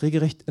Geist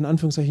regelrecht in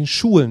Anführungszeichen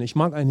schulen. Ich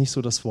mag eigentlich nicht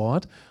so das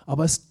Wort,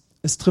 aber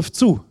es trifft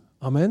zu.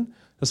 Amen.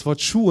 Das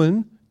Wort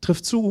schulen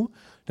trifft zu,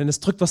 denn es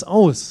drückt was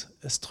aus.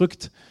 Es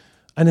drückt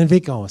einen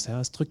Weg aus. Ja?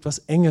 Es drückt was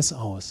Enges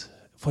aus.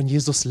 Von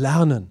Jesus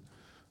lernen.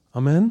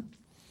 Amen.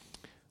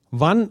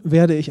 Wann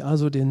werde ich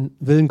also den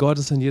Willen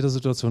Gottes in jeder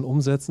Situation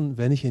umsetzen,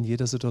 wenn ich in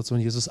jeder Situation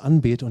Jesus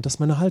anbete und das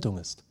meine Haltung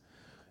ist?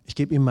 Ich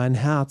gebe ihm mein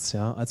Herz,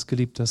 ja, als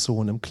geliebter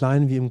Sohn, im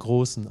Kleinen wie im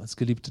Großen, als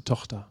geliebte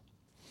Tochter.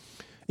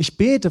 Ich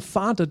bete,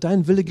 Vater,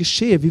 dein Wille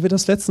geschehe, wie wir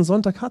das letzten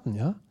Sonntag hatten,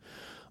 ja.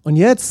 Und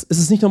jetzt ist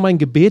es nicht nur mein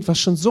Gebet, was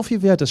schon so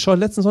viel wert ist. Schau,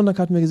 letzten Sonntag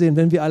hatten wir gesehen,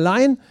 wenn wir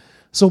allein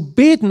so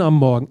beten am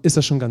Morgen, ist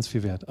das schon ganz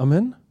viel wert.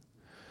 Amen.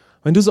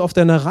 Wenn du so auf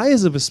deiner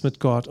Reise bist mit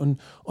Gott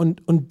und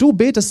du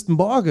betest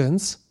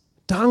morgens,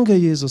 danke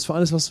Jesus für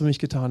alles, was du für mich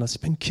getan hast.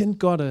 Ich bin Kind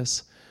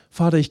Gottes.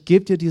 Vater, ich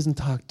gebe dir diesen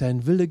Tag,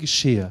 dein Wille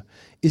geschehe.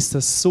 Ist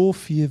das so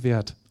viel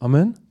wert.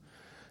 Amen.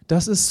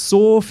 Das ist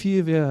so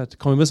viel wert.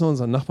 Komm, wir müssen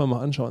unseren Nachbarn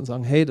mal anschauen und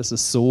sagen, hey, das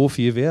ist so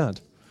viel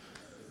wert.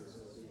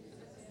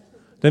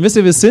 Denn wisst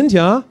ihr, wir sind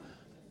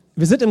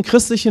im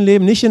christlichen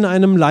Leben nicht in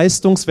einem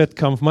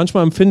Leistungswettkampf.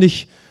 Manchmal empfinde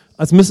ich,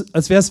 als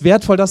wäre es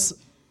wertvoll, das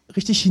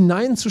richtig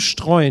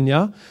hineinzustreuen,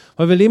 ja,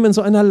 weil wir leben in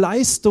so einer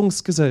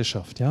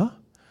Leistungsgesellschaft, ja.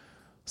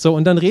 So,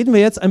 und dann reden wir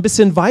jetzt ein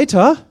bisschen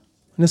weiter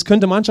und es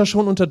könnte mancher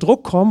schon unter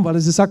Druck kommen, weil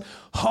er sich sagt,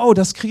 oh,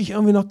 das kriege ich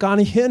irgendwie noch gar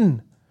nicht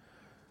hin.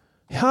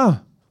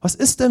 Ja, was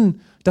ist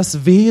denn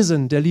das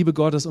Wesen der Liebe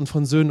Gottes und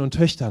von Söhnen und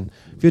Töchtern?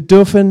 Wir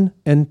dürfen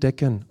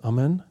entdecken.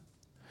 Amen.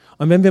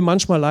 Und wenn wir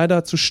manchmal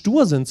leider zu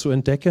stur sind zu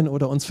entdecken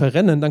oder uns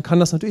verrennen, dann kann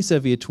das natürlich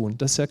sehr wehtun,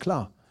 das ist ja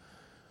klar.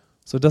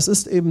 So, das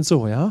ist eben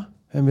so, ja.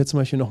 Wenn wir zum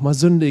Beispiel nochmal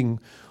sündigen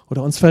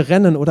oder uns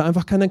verrennen oder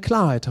einfach keine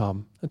Klarheit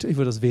haben, natürlich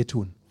wird das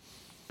wehtun.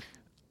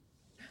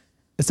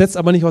 Es setzt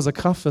aber nicht außer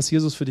Kraft, was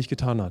Jesus für dich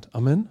getan hat.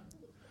 Amen.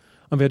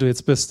 Und wer du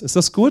jetzt bist. Ist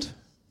das gut?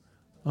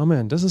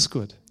 Amen, das ist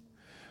gut.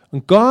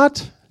 Und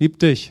Gott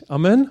liebt dich.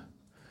 Amen.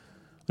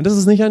 Und das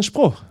ist nicht ein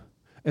Spruch.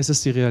 Es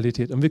ist die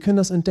Realität. Und wir können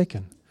das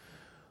entdecken.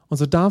 Und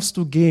so darfst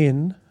du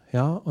gehen,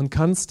 ja, und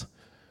kannst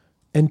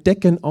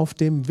entdecken auf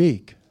dem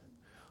Weg.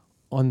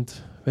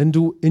 Und wenn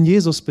du in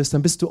Jesus bist,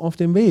 dann bist du auf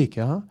dem Weg,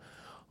 ja.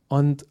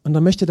 Und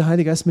dann möchte der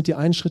Heilige Geist mit dir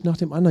einen Schritt nach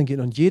dem anderen gehen.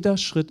 Und jeder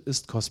Schritt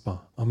ist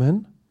kostbar.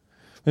 Amen.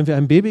 Wenn wir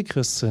ein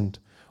Babychrist sind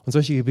und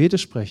solche Gebete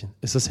sprechen,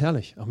 ist das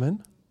herrlich. Amen.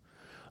 Und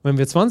wenn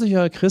wir 20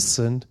 Jahre Christ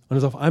sind und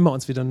es auf einmal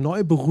uns wieder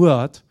neu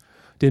berührt,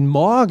 den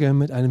Morgen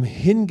mit einem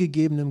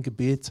hingegebenen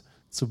Gebet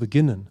zu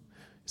beginnen,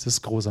 ist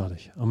es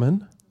großartig.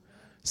 Amen.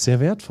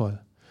 Sehr wertvoll,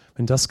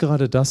 wenn das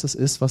gerade das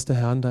ist, was der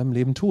Herr in deinem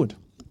Leben tut.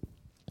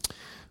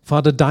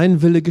 Vater,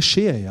 dein Wille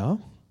geschehe, ja.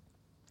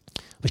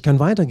 Aber ich kann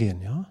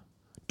weitergehen, ja.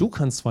 Du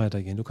kannst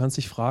weitergehen. Du kannst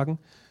dich fragen,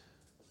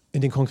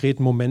 in den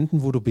konkreten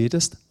Momenten, wo du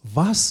betest,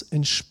 was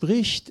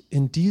entspricht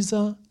in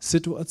dieser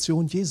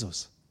Situation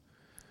Jesus?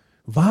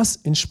 Was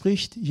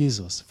entspricht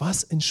Jesus?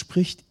 Was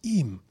entspricht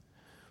ihm?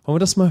 Wollen wir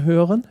das mal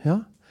hören?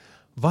 Ja?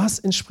 Was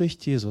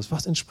entspricht Jesus?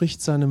 Was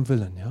entspricht seinem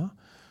Willen? Ja?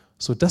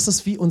 So, das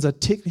ist wie unser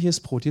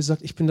tägliches Brot. Jesus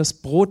sagt, ich bin das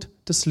Brot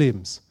des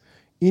Lebens.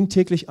 Ihn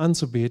täglich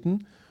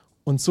anzubeten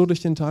und so durch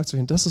den Tag zu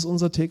gehen, das ist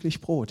unser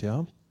täglich Brot.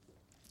 Ja?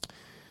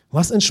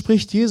 Was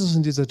entspricht Jesus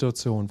in dieser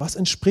Situation? Was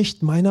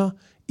entspricht meiner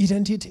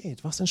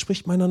Identität? Was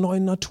entspricht meiner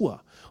neuen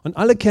Natur? Und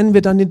alle kennen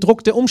wir dann den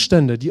Druck der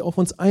Umstände, die auf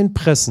uns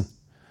einpressen.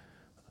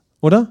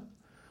 Oder?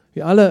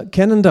 Wir alle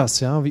kennen das,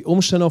 ja, wie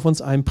Umstände auf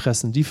uns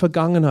einpressen, die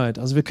Vergangenheit.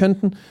 Also wir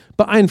könnten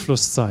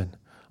beeinflusst sein.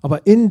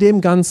 Aber in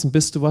dem Ganzen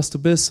bist du, was du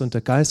bist und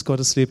der Geist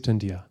Gottes lebt in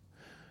dir.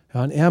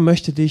 Ja, und er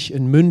möchte dich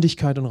in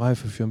Mündigkeit und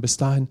Reife führen. Bis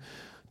dahin,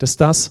 dass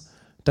das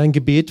dein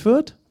Gebet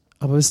wird,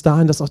 aber bis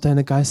dahin, dass auch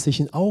deine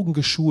geistlichen Augen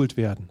geschult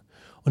werden.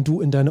 Und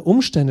du in deine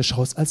Umstände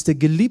schaust, als der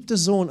geliebte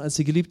Sohn, als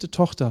die geliebte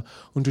Tochter.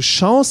 Und du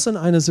schaust in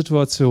eine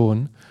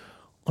Situation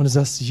und du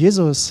sagst,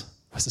 Jesus,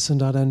 was ist denn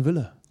da dein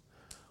Wille?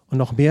 Und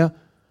noch mehr,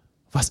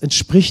 was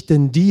entspricht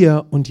denn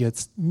dir und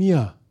jetzt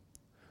mir?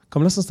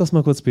 Komm, lass uns das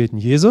mal kurz beten.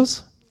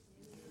 Jesus,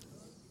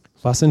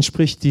 was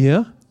entspricht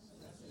dir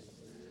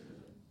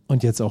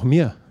und jetzt auch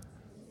mir?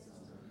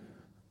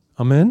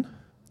 Amen.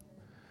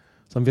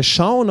 Sondern wir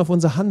schauen auf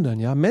unser Handeln.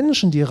 Ja?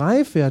 Menschen, die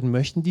reif werden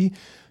möchten, die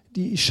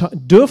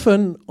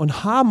dürfen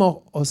und haben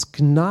auch aus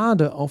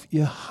Gnade auf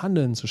ihr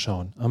Handeln zu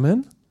schauen.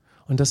 Amen.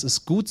 Und das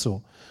ist gut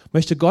so.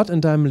 Möchte Gott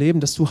in deinem Leben,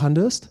 dass du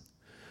handelst?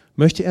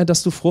 Möchte er,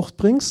 dass du Frucht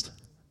bringst?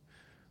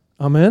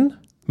 Amen.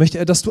 Möchte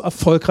er, dass du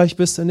erfolgreich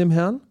bist in dem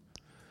Herrn?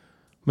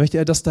 Möchte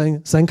er, dass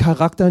sein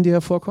Charakter in dir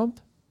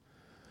hervorkommt?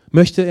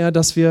 Möchte er,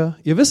 dass wir,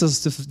 ihr wisst,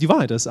 dass es die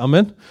Wahrheit ist,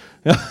 Amen.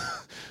 Ja.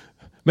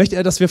 Möchte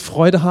er, dass wir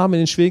Freude haben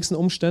in den schwierigsten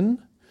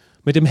Umständen?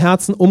 Mit dem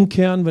Herzen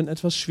umkehren, wenn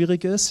etwas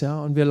schwierig ist,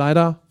 ja, und wir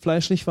leider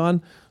fleischlich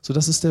waren, so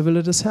das ist der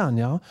Wille des Herrn,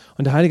 ja.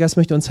 Und der Heilige Geist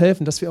möchte uns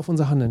helfen, dass wir auf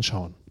unser Handeln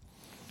schauen.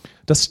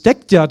 Das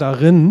steckt ja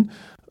darin,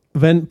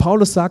 wenn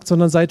Paulus sagt,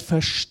 sondern seid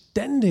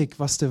verständig,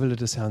 was der Wille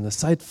des Herrn ist.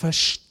 Seid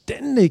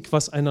verständig,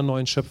 was einer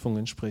neuen Schöpfung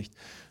entspricht.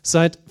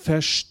 Seid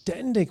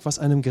verständig, was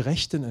einem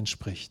Gerechten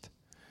entspricht.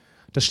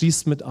 Das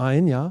schließt mit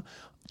ein, ja,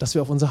 dass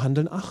wir auf unser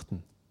Handeln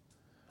achten.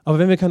 Aber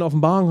wenn wir keine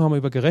Offenbarung haben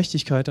über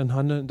Gerechtigkeit, dann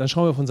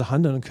schauen wir auf unser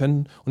Handeln und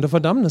können unter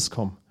Verdammnis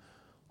kommen.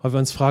 Weil wir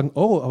uns fragen,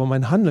 oh, aber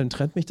mein Handeln,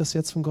 trennt mich das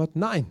jetzt von Gott?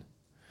 Nein.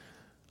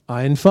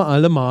 Ein für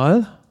alle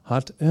Mal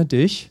hat er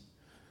dich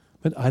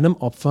mit einem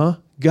Opfer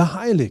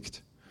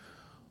geheiligt.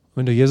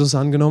 Wenn du Jesus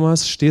angenommen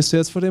hast, stehst du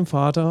jetzt vor dem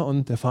Vater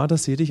und der Vater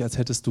sieht dich, als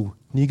hättest du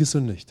nie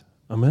gesündigt.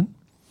 Amen.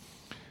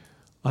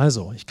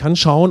 Also, ich kann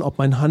schauen, ob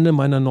mein Handeln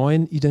meiner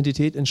neuen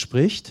Identität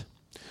entspricht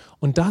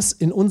und das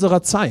in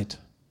unserer Zeit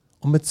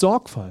und mit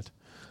Sorgfalt.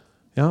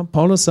 Ja,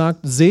 Paulus sagt,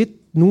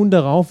 seht nun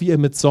darauf, wie ihr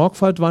mit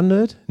Sorgfalt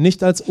wandelt,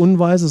 nicht als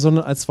Unweise,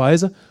 sondern als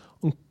Weise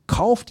und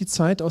kauft die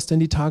Zeit aus, denn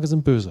die Tage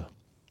sind böse.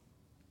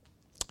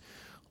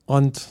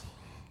 Und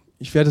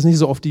ich werde jetzt nicht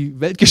so auf die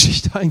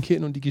Weltgeschichte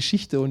eingehen und die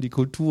Geschichte und die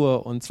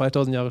Kultur und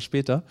 2000 Jahre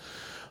später,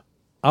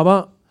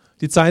 aber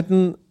die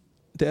Zeiten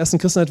der ersten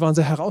Christenheit waren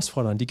sehr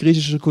herausfordernd. Die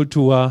griechische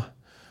Kultur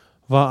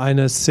war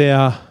eine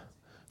sehr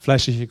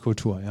fleischliche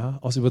Kultur, ja,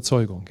 aus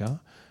Überzeugung. Ja.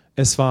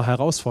 Es war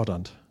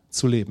herausfordernd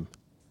zu leben.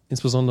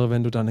 Insbesondere,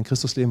 wenn du dann in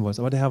Christus leben wolltest.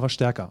 Aber der Herr war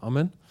stärker.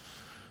 Amen.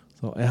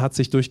 So, er hat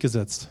sich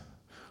durchgesetzt.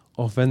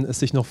 Auch wenn es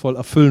sich noch voll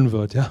erfüllen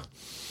wird. Ja.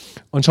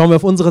 Und schauen wir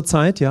auf unsere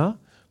Zeit. Ja.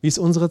 Wie ist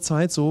unsere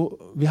Zeit so?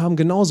 Wir haben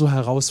genauso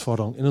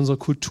Herausforderungen in unserer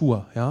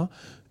Kultur. Ja.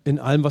 In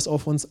allem, was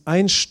auf uns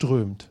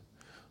einströmt.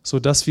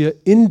 Sodass wir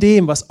in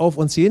dem, was auf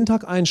uns jeden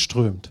Tag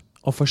einströmt,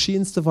 auf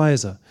verschiedenste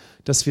Weise,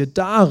 dass wir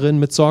darin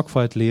mit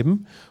Sorgfalt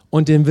leben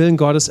und den Willen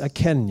Gottes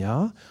erkennen,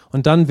 ja?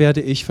 Und dann werde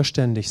ich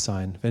verständig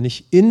sein. Wenn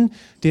ich in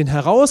den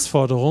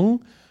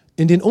Herausforderungen,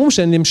 in den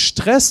Umständen, dem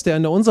Stress, der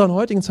in unserer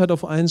heutigen Zeit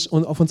auf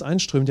uns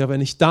einströmt, ja, wenn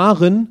ich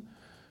darin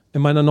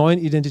in meiner neuen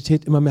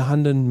Identität immer mehr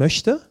handeln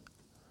möchte,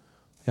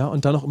 ja,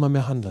 und dann auch immer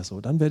mehr handle,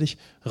 so, dann werde ich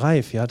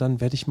reif, ja, dann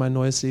werde ich mein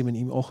neues Leben in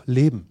ihm auch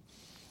leben.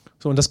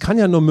 So, und das kann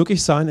ja nur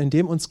möglich sein,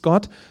 indem uns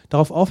Gott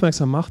darauf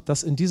aufmerksam macht,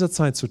 das in dieser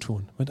Zeit zu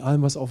tun, mit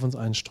allem, was auf uns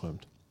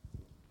einströmt.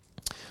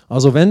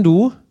 Also wenn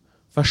du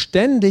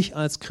verständig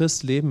als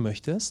Christ leben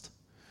möchtest,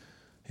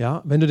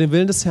 ja, wenn du den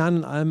Willen des Herrn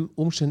in allen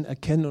Umständen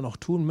erkennen und auch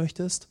tun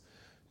möchtest,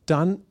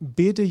 dann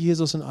bete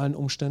Jesus in allen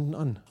Umständen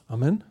an.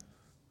 Amen.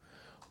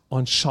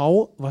 und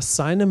schau, was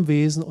seinem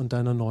Wesen und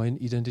deiner neuen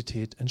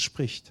Identität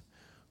entspricht.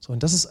 So,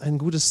 und das ist ein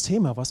gutes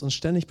Thema, was uns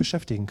ständig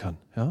beschäftigen kann.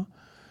 Ja?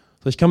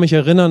 So, ich kann mich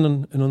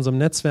erinnern, in unserem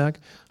Netzwerk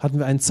hatten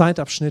wir einen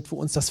Zeitabschnitt, wo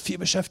uns das viel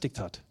beschäftigt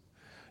hat.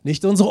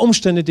 Nicht unsere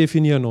Umstände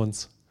definieren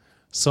uns,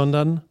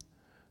 sondern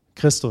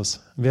Christus,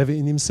 wer wir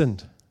in ihm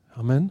sind.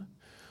 Amen.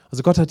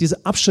 Also Gott hat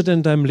diese Abschnitte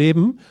in deinem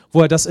Leben,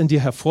 wo er das in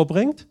dir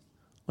hervorbringt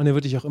und er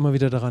wird dich auch immer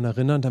wieder daran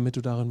erinnern, damit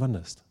du darin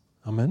wandelst.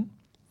 Amen.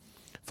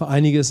 Für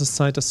einige ist es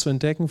Zeit, das zu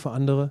entdecken, für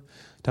andere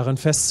daran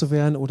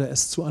festzuwerden oder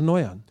es zu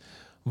erneuern.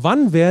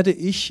 Wann werde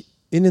ich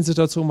in den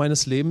Situationen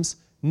meines Lebens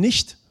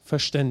nicht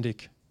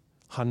verständig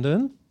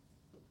handeln?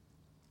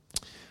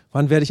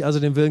 Wann werde ich also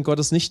den Willen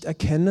Gottes nicht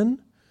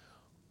erkennen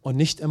und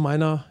nicht in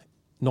meiner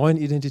neuen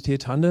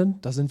Identität handeln?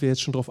 Da sind wir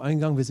jetzt schon drauf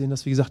eingegangen. Wir sehen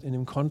das, wie gesagt, in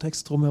dem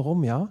Kontext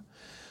drumherum, ja.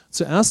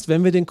 Zuerst,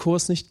 wenn wir den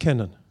Kurs nicht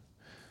kennen.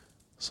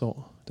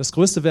 So, das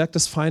größte Werk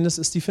des Feindes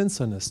ist die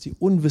Finsternis, die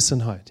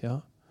Unwissenheit,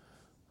 ja.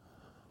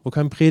 Wo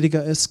kein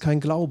Prediger ist, kein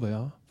Glaube,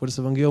 ja. Wo das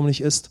Evangelium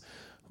nicht ist,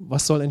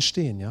 was soll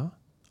entstehen, ja.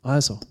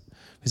 Also,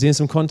 wir sehen es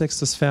im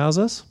Kontext des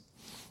Verses.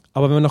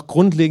 Aber wenn wir noch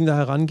grundlegender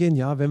herangehen,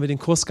 ja, wenn wir den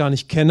Kurs gar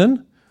nicht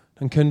kennen,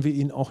 dann können wir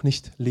ihn auch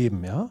nicht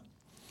leben, ja.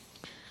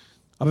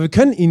 Aber wir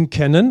können ihn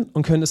kennen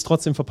und können es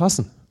trotzdem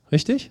verpassen,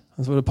 richtig?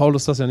 Sonst würde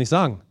Paulus das ja nicht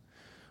sagen.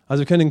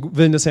 Also wir können den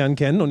Willen des Herrn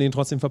kennen und ihn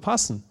trotzdem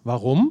verpassen.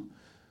 Warum?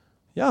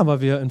 Ja, weil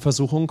wir in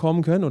Versuchungen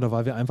kommen können oder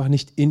weil wir einfach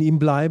nicht in ihm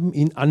bleiben,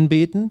 ihn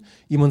anbeten,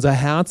 ihm unser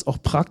Herz auch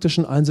praktisch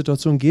in allen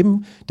Situationen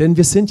geben, denn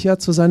wir sind ja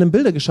zu seinem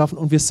Bilde geschaffen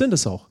und wir sind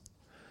es auch.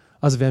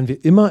 Also werden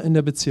wir immer in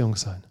der Beziehung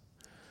sein.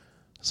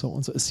 So,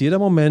 und so ist jeder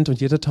Moment und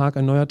jeder Tag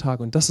ein neuer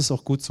Tag und das ist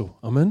auch gut so.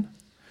 Amen.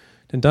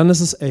 Denn dann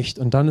ist es echt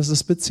und dann ist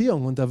es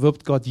Beziehung und da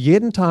wirbt Gott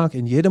jeden Tag,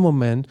 in jedem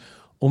Moment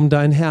um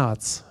dein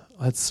Herz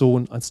als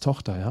Sohn, als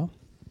Tochter, ja.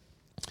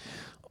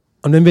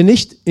 Und wenn wir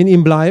nicht in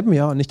ihm bleiben,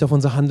 ja, und nicht auf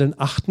unser Handeln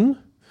achten,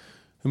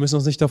 wir müssen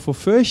uns nicht davor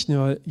fürchten,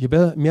 weil je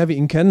mehr wir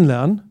ihn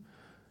kennenlernen,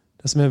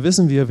 desto mehr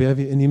wissen wir, wer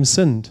wir in ihm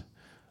sind.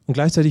 Und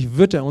gleichzeitig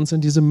wird er uns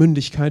in diese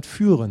Mündigkeit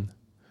führen,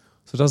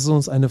 sodass es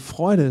uns eine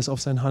Freude ist, auf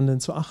sein Handeln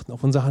zu achten,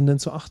 auf unser Handeln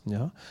zu achten,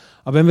 ja.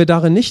 Aber wenn wir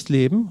darin nicht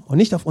leben und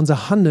nicht auf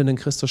unser Handeln in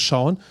Christus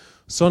schauen,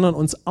 sondern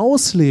uns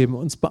ausleben,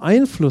 uns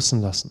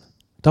beeinflussen lassen.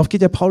 Darauf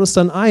geht der Paulus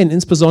dann ein,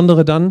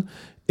 insbesondere dann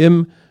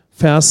im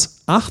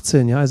Vers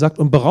 18. Ja, er sagt,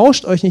 und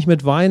berauscht euch nicht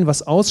mit Wein,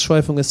 was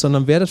Ausschweifung ist,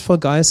 sondern werdet voll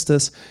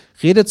Geistes,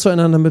 redet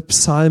zueinander mit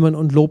Psalmen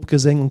und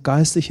Lobgesängen und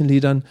geistlichen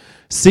Liedern,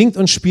 singt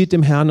und spielt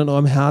dem Herrn in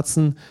eurem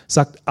Herzen,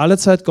 sagt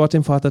allezeit Gott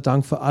dem Vater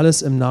Dank für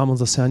alles im Namen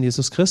unseres Herrn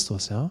Jesus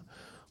Christus. Ja?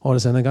 Oh,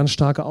 das ist ja eine ganz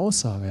starke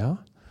Aussage. Ja?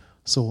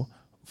 So,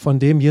 von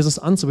dem Jesus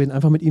anzubeten,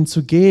 einfach mit ihm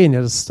zu gehen.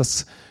 Ja,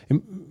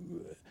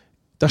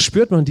 da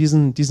spürt man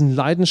diesen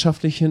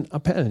leidenschaftlichen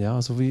Appell,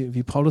 ja, so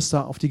wie Paulus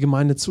da auf die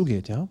Gemeinde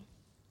zugeht, ja.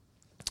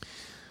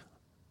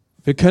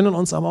 Wir können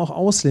uns aber auch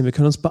ausleben, wir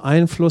können uns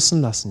beeinflussen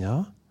lassen,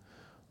 ja.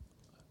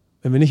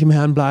 Wenn wir nicht im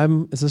Herrn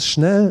bleiben, ist es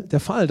schnell der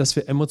Fall, dass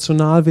wir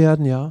emotional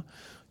werden, ja,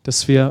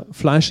 dass wir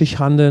fleischlich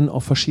handeln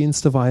auf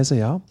verschiedenste Weise,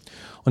 ja.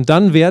 Und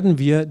dann werden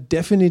wir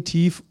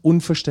definitiv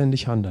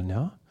unverständlich handeln,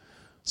 ja.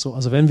 So,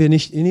 also wenn wir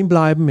nicht in ihm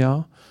bleiben,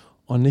 ja,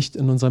 und nicht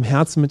in unserem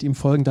Herzen mit ihm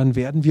folgen, dann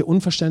werden wir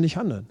unverständlich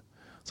handeln.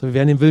 So, wir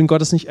werden den Willen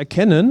Gottes nicht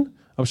erkennen,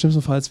 aber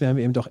schlimmstenfalls werden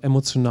wir eben doch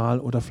emotional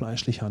oder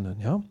fleischlich handeln,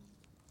 ja.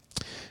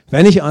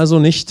 Wenn ich also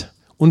nicht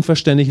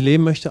unverständlich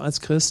leben möchte als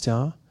Christ,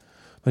 ja,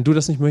 wenn du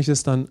das nicht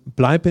möchtest, dann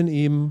bleib in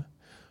ihm,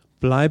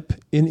 bleib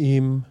in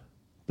ihm,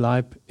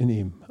 bleib in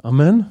ihm.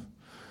 Amen.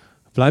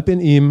 Bleib in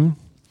ihm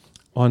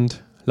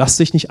und lass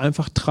dich nicht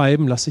einfach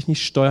treiben, lass dich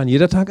nicht steuern.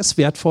 Jeder Tag ist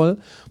wertvoll.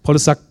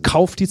 Paulus sagt,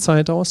 kauf die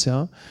Zeit aus,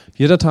 ja.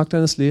 Jeder Tag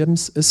deines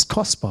Lebens ist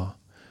kostbar.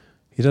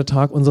 Jeder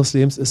Tag unseres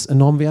Lebens ist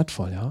enorm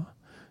wertvoll, ja.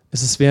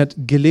 Es ist wert,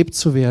 gelebt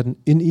zu werden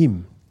in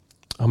ihm.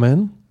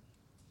 Amen.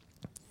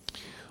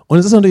 Und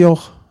es ist natürlich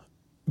auch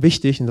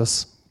wichtig, und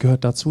das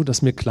gehört dazu,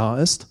 dass mir klar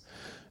ist,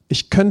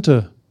 ich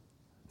könnte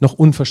noch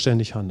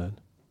unverständlich handeln.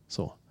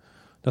 So,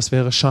 das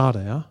wäre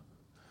schade, ja.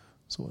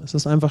 So, es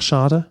ist einfach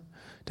schade,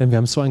 denn wir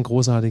haben so ein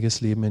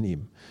großartiges Leben in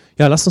ihm.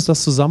 Ja, lasst uns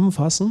das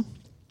zusammenfassen.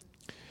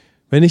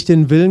 Wenn ich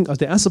den Willen, also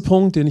der erste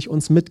Punkt, den ich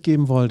uns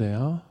mitgeben wollte,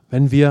 ja,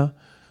 wenn wir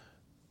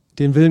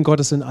den Willen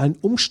Gottes in allen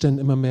Umständen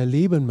immer mehr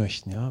leben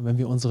möchten, ja, wenn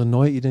wir unsere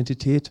neue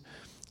Identität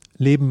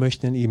leben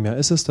möchten in ihm, ja,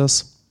 ist es,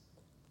 dass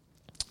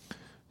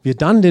wir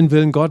dann den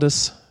Willen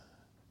Gottes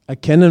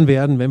erkennen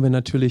werden, wenn wir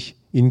natürlich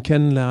ihn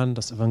kennenlernen,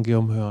 das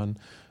Evangelium hören,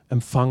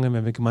 empfangen,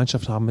 wenn wir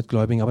Gemeinschaft haben mit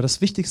Gläubigen. Aber das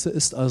Wichtigste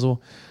ist also,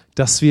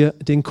 dass wir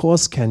den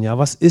Kurs kennen. Ja,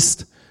 was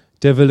ist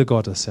der Wille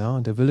Gottes? Ja,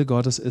 und der Wille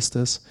Gottes ist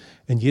es,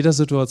 in jeder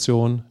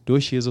Situation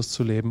durch Jesus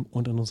zu leben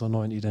und in unserer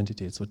neuen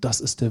Identität. So,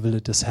 das ist der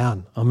Wille des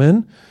Herrn.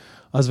 Amen.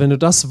 Also wenn du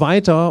das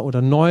weiter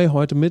oder neu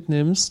heute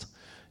mitnimmst,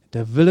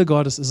 der Wille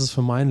Gottes ist es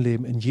für mein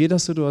Leben, in jeder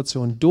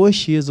Situation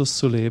durch Jesus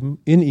zu leben,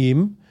 in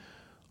ihm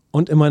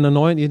und in meiner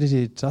neuen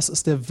Identität. Das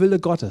ist der Wille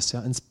Gottes,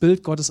 ja, ins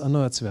Bild Gottes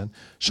erneuert zu werden.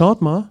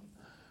 Schaut mal,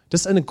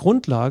 das ist eine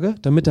Grundlage,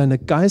 damit deine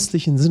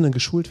geistlichen Sinne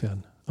geschult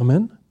werden.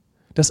 Amen.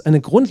 Das ist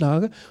eine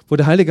Grundlage, wo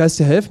der Heilige Geist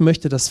dir helfen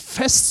möchte, das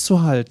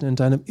festzuhalten in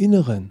deinem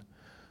Inneren.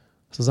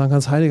 Dass du sagen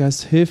kannst, Heiliger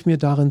Geist, hilf mir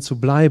darin zu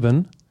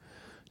bleiben,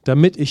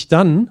 damit ich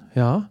dann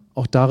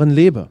auch darin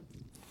lebe.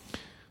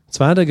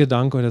 Zweiter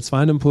Gedanke oder der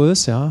zweite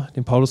Impuls,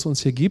 den Paulus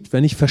uns hier gibt: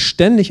 Wenn ich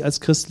verständig als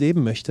Christ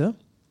leben möchte,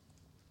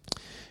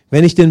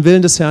 wenn ich den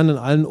Willen des Herrn in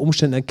allen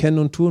Umständen erkennen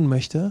und tun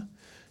möchte,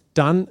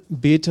 dann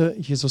bete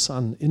Jesus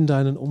an in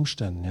deinen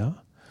Umständen.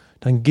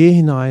 Dann geh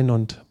hinein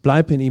und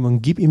bleib in ihm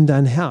und gib ihm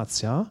dein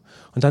Herz.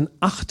 Und dann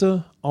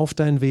achte auf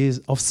dein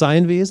Wesen, auf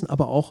sein Wesen,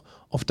 aber auch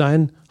auf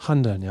dein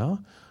Handeln.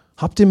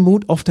 Hab den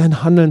Mut, auf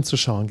dein Handeln zu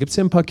schauen. Gibt es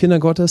hier ein paar Kinder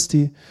Gottes,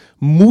 die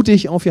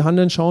mutig auf ihr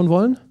Handeln schauen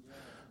wollen?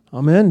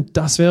 Amen,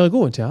 das wäre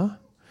gut, Der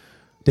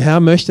Herr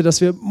möchte,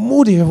 dass wir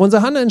mutig auf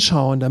unser Handeln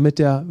schauen, damit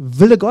der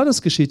Wille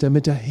Gottes geschieht,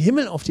 damit der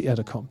Himmel auf die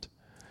Erde kommt.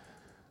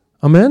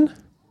 Amen.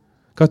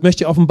 Gott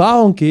möchte dir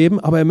Offenbarung geben,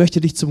 aber er möchte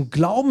dich zum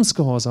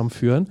Glaubensgehorsam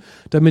führen,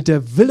 damit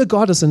der Wille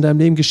Gottes in deinem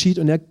Leben geschieht,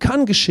 und er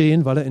kann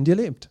geschehen, weil er in dir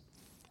lebt.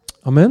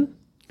 Amen.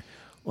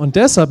 Und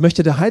deshalb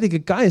möchte der Heilige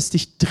Geist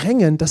dich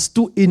drängen, dass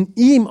du in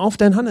ihm auf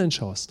dein Handeln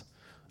schaust.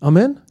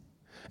 Amen.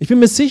 Ich bin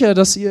mir sicher,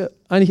 dass ihr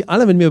eigentlich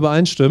alle mit mir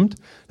übereinstimmt,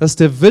 dass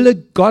der Wille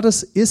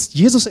Gottes ist,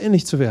 Jesus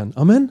ähnlich zu werden.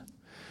 Amen.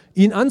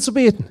 Ihn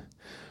anzubeten.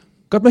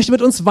 Gott möchte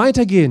mit uns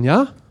weitergehen,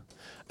 Er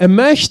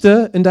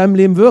möchte in deinem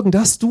Leben wirken,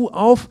 dass du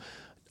auf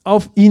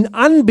ihn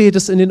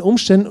anbetest in den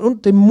Umständen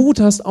und den Mut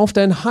hast, auf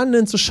dein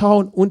Handeln zu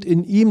schauen und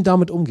in ihm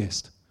damit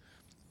umgehst.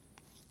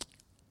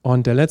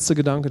 Und der letzte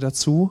Gedanke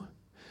dazu: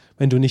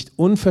 Wenn du nicht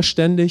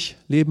unverständig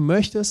leben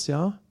möchtest,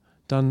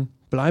 dann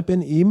bleib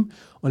in ihm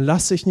und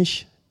lass dich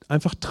nicht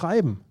einfach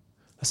treiben.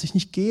 Lass dich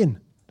nicht gehen.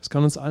 Das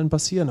kann uns allen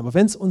passieren. Aber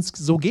wenn es uns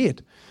so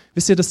geht,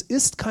 wisst ihr, das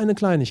ist keine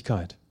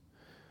Kleinigkeit.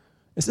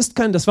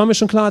 Das war mir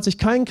schon klar, als ich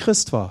kein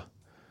Christ war.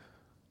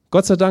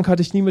 Gott sei Dank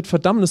hatte ich nie mit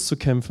Verdammnis zu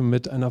kämpfen,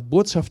 mit einer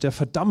Botschaft der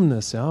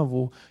Verdammnis,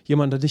 wo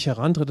jemand an dich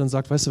herantritt und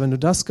sagt: Weißt du, wenn du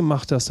das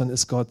gemacht hast, dann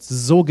ist Gott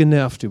so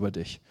genervt über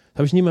dich. Das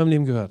habe ich nie in meinem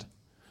Leben gehört.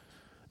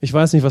 Ich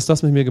weiß nicht, was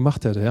das mit mir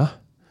gemacht hätte,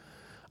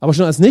 Aber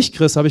schon als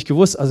Nicht-Christ habe ich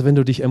gewusst, also wenn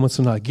du dich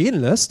emotional gehen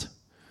lässt,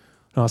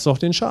 dann hast du auch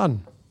den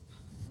Schaden.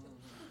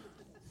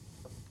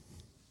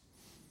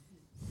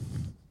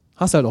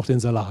 Hast halt auch den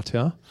Salat,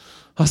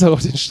 Hast halt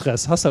auch den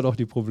Stress, hast halt auch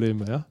die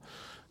Probleme,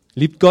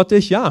 Liebt Gott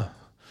dich? Ja.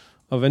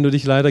 Aber wenn du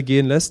dich leider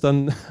gehen lässt,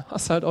 dann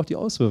hast du halt auch die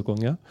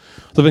Auswirkungen,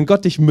 So, wenn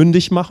Gott dich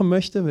mündig machen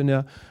möchte, wenn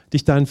er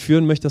dich dahin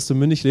führen möchte, dass du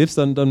mündig lebst,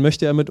 dann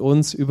möchte er mit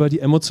uns über die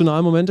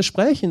emotionalen Momente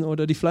sprechen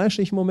oder die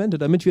fleischlichen Momente,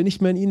 damit wir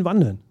nicht mehr in ihnen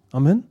wandeln.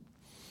 Amen.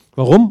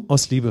 Warum?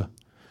 Aus Liebe.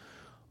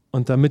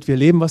 Und damit wir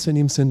leben, was wir in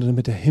ihm sind, und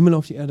damit der Himmel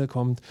auf die Erde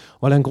kommt,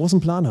 weil er einen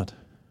großen Plan hat.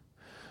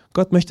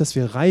 Gott möchte, dass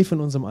wir reif in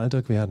unserem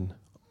Alltag werden.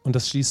 Und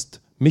das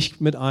schließt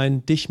mich mit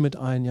ein, dich mit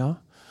ein,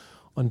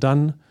 Und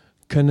dann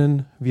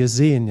können wir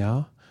sehen,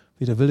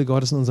 wie der Wille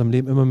Gottes in unserem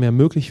Leben immer mehr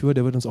möglich wird.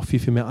 Er wird uns auch viel,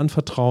 viel mehr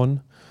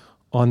anvertrauen.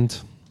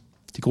 Und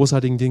die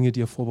großartigen Dinge,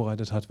 die er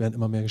vorbereitet hat, werden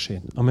immer mehr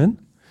geschehen. Amen.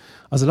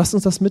 Also lasst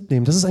uns das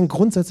mitnehmen. Das ist ein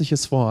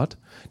grundsätzliches Wort.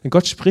 Denn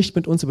Gott spricht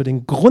mit uns über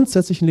den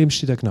grundsätzlichen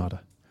Lebensstil der Gnade.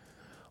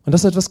 Und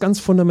das ist etwas ganz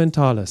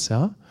Fundamentales,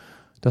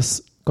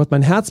 dass Gott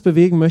mein Herz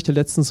bewegen möchte,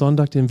 letzten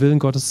Sonntag den Willen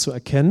Gottes zu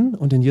erkennen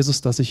und in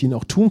Jesus, dass ich ihn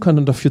auch tun kann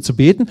und dafür zu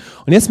beten.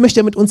 Und jetzt möchte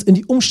er mit uns in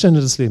die Umstände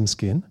des Lebens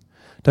gehen,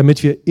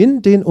 damit wir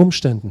in den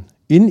Umständen,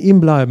 in ihm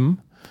bleiben,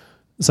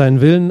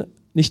 seinen Willen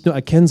nicht nur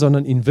erkennen,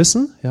 sondern ihn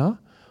wissen,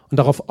 und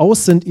darauf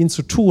aus sind, ihn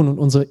zu tun und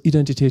unsere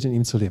Identität in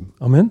ihm zu leben.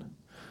 Amen.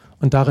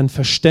 Und darin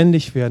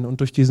verständig werden und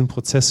durch diesen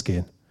Prozess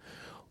gehen.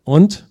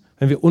 Und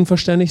wenn wir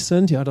unverständlich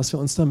sind, dass wir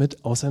uns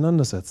damit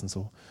auseinandersetzen.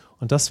 So.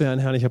 Und das wäre ein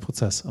herrlicher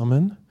Prozess.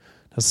 Amen.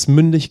 Das ist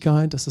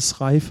Mündigkeit, das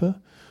ist Reife.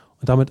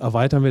 Und damit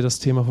erweitern wir das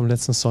Thema vom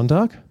letzten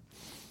Sonntag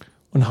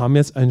und haben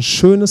jetzt ein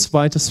schönes,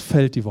 weites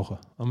Feld die Woche.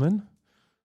 Amen.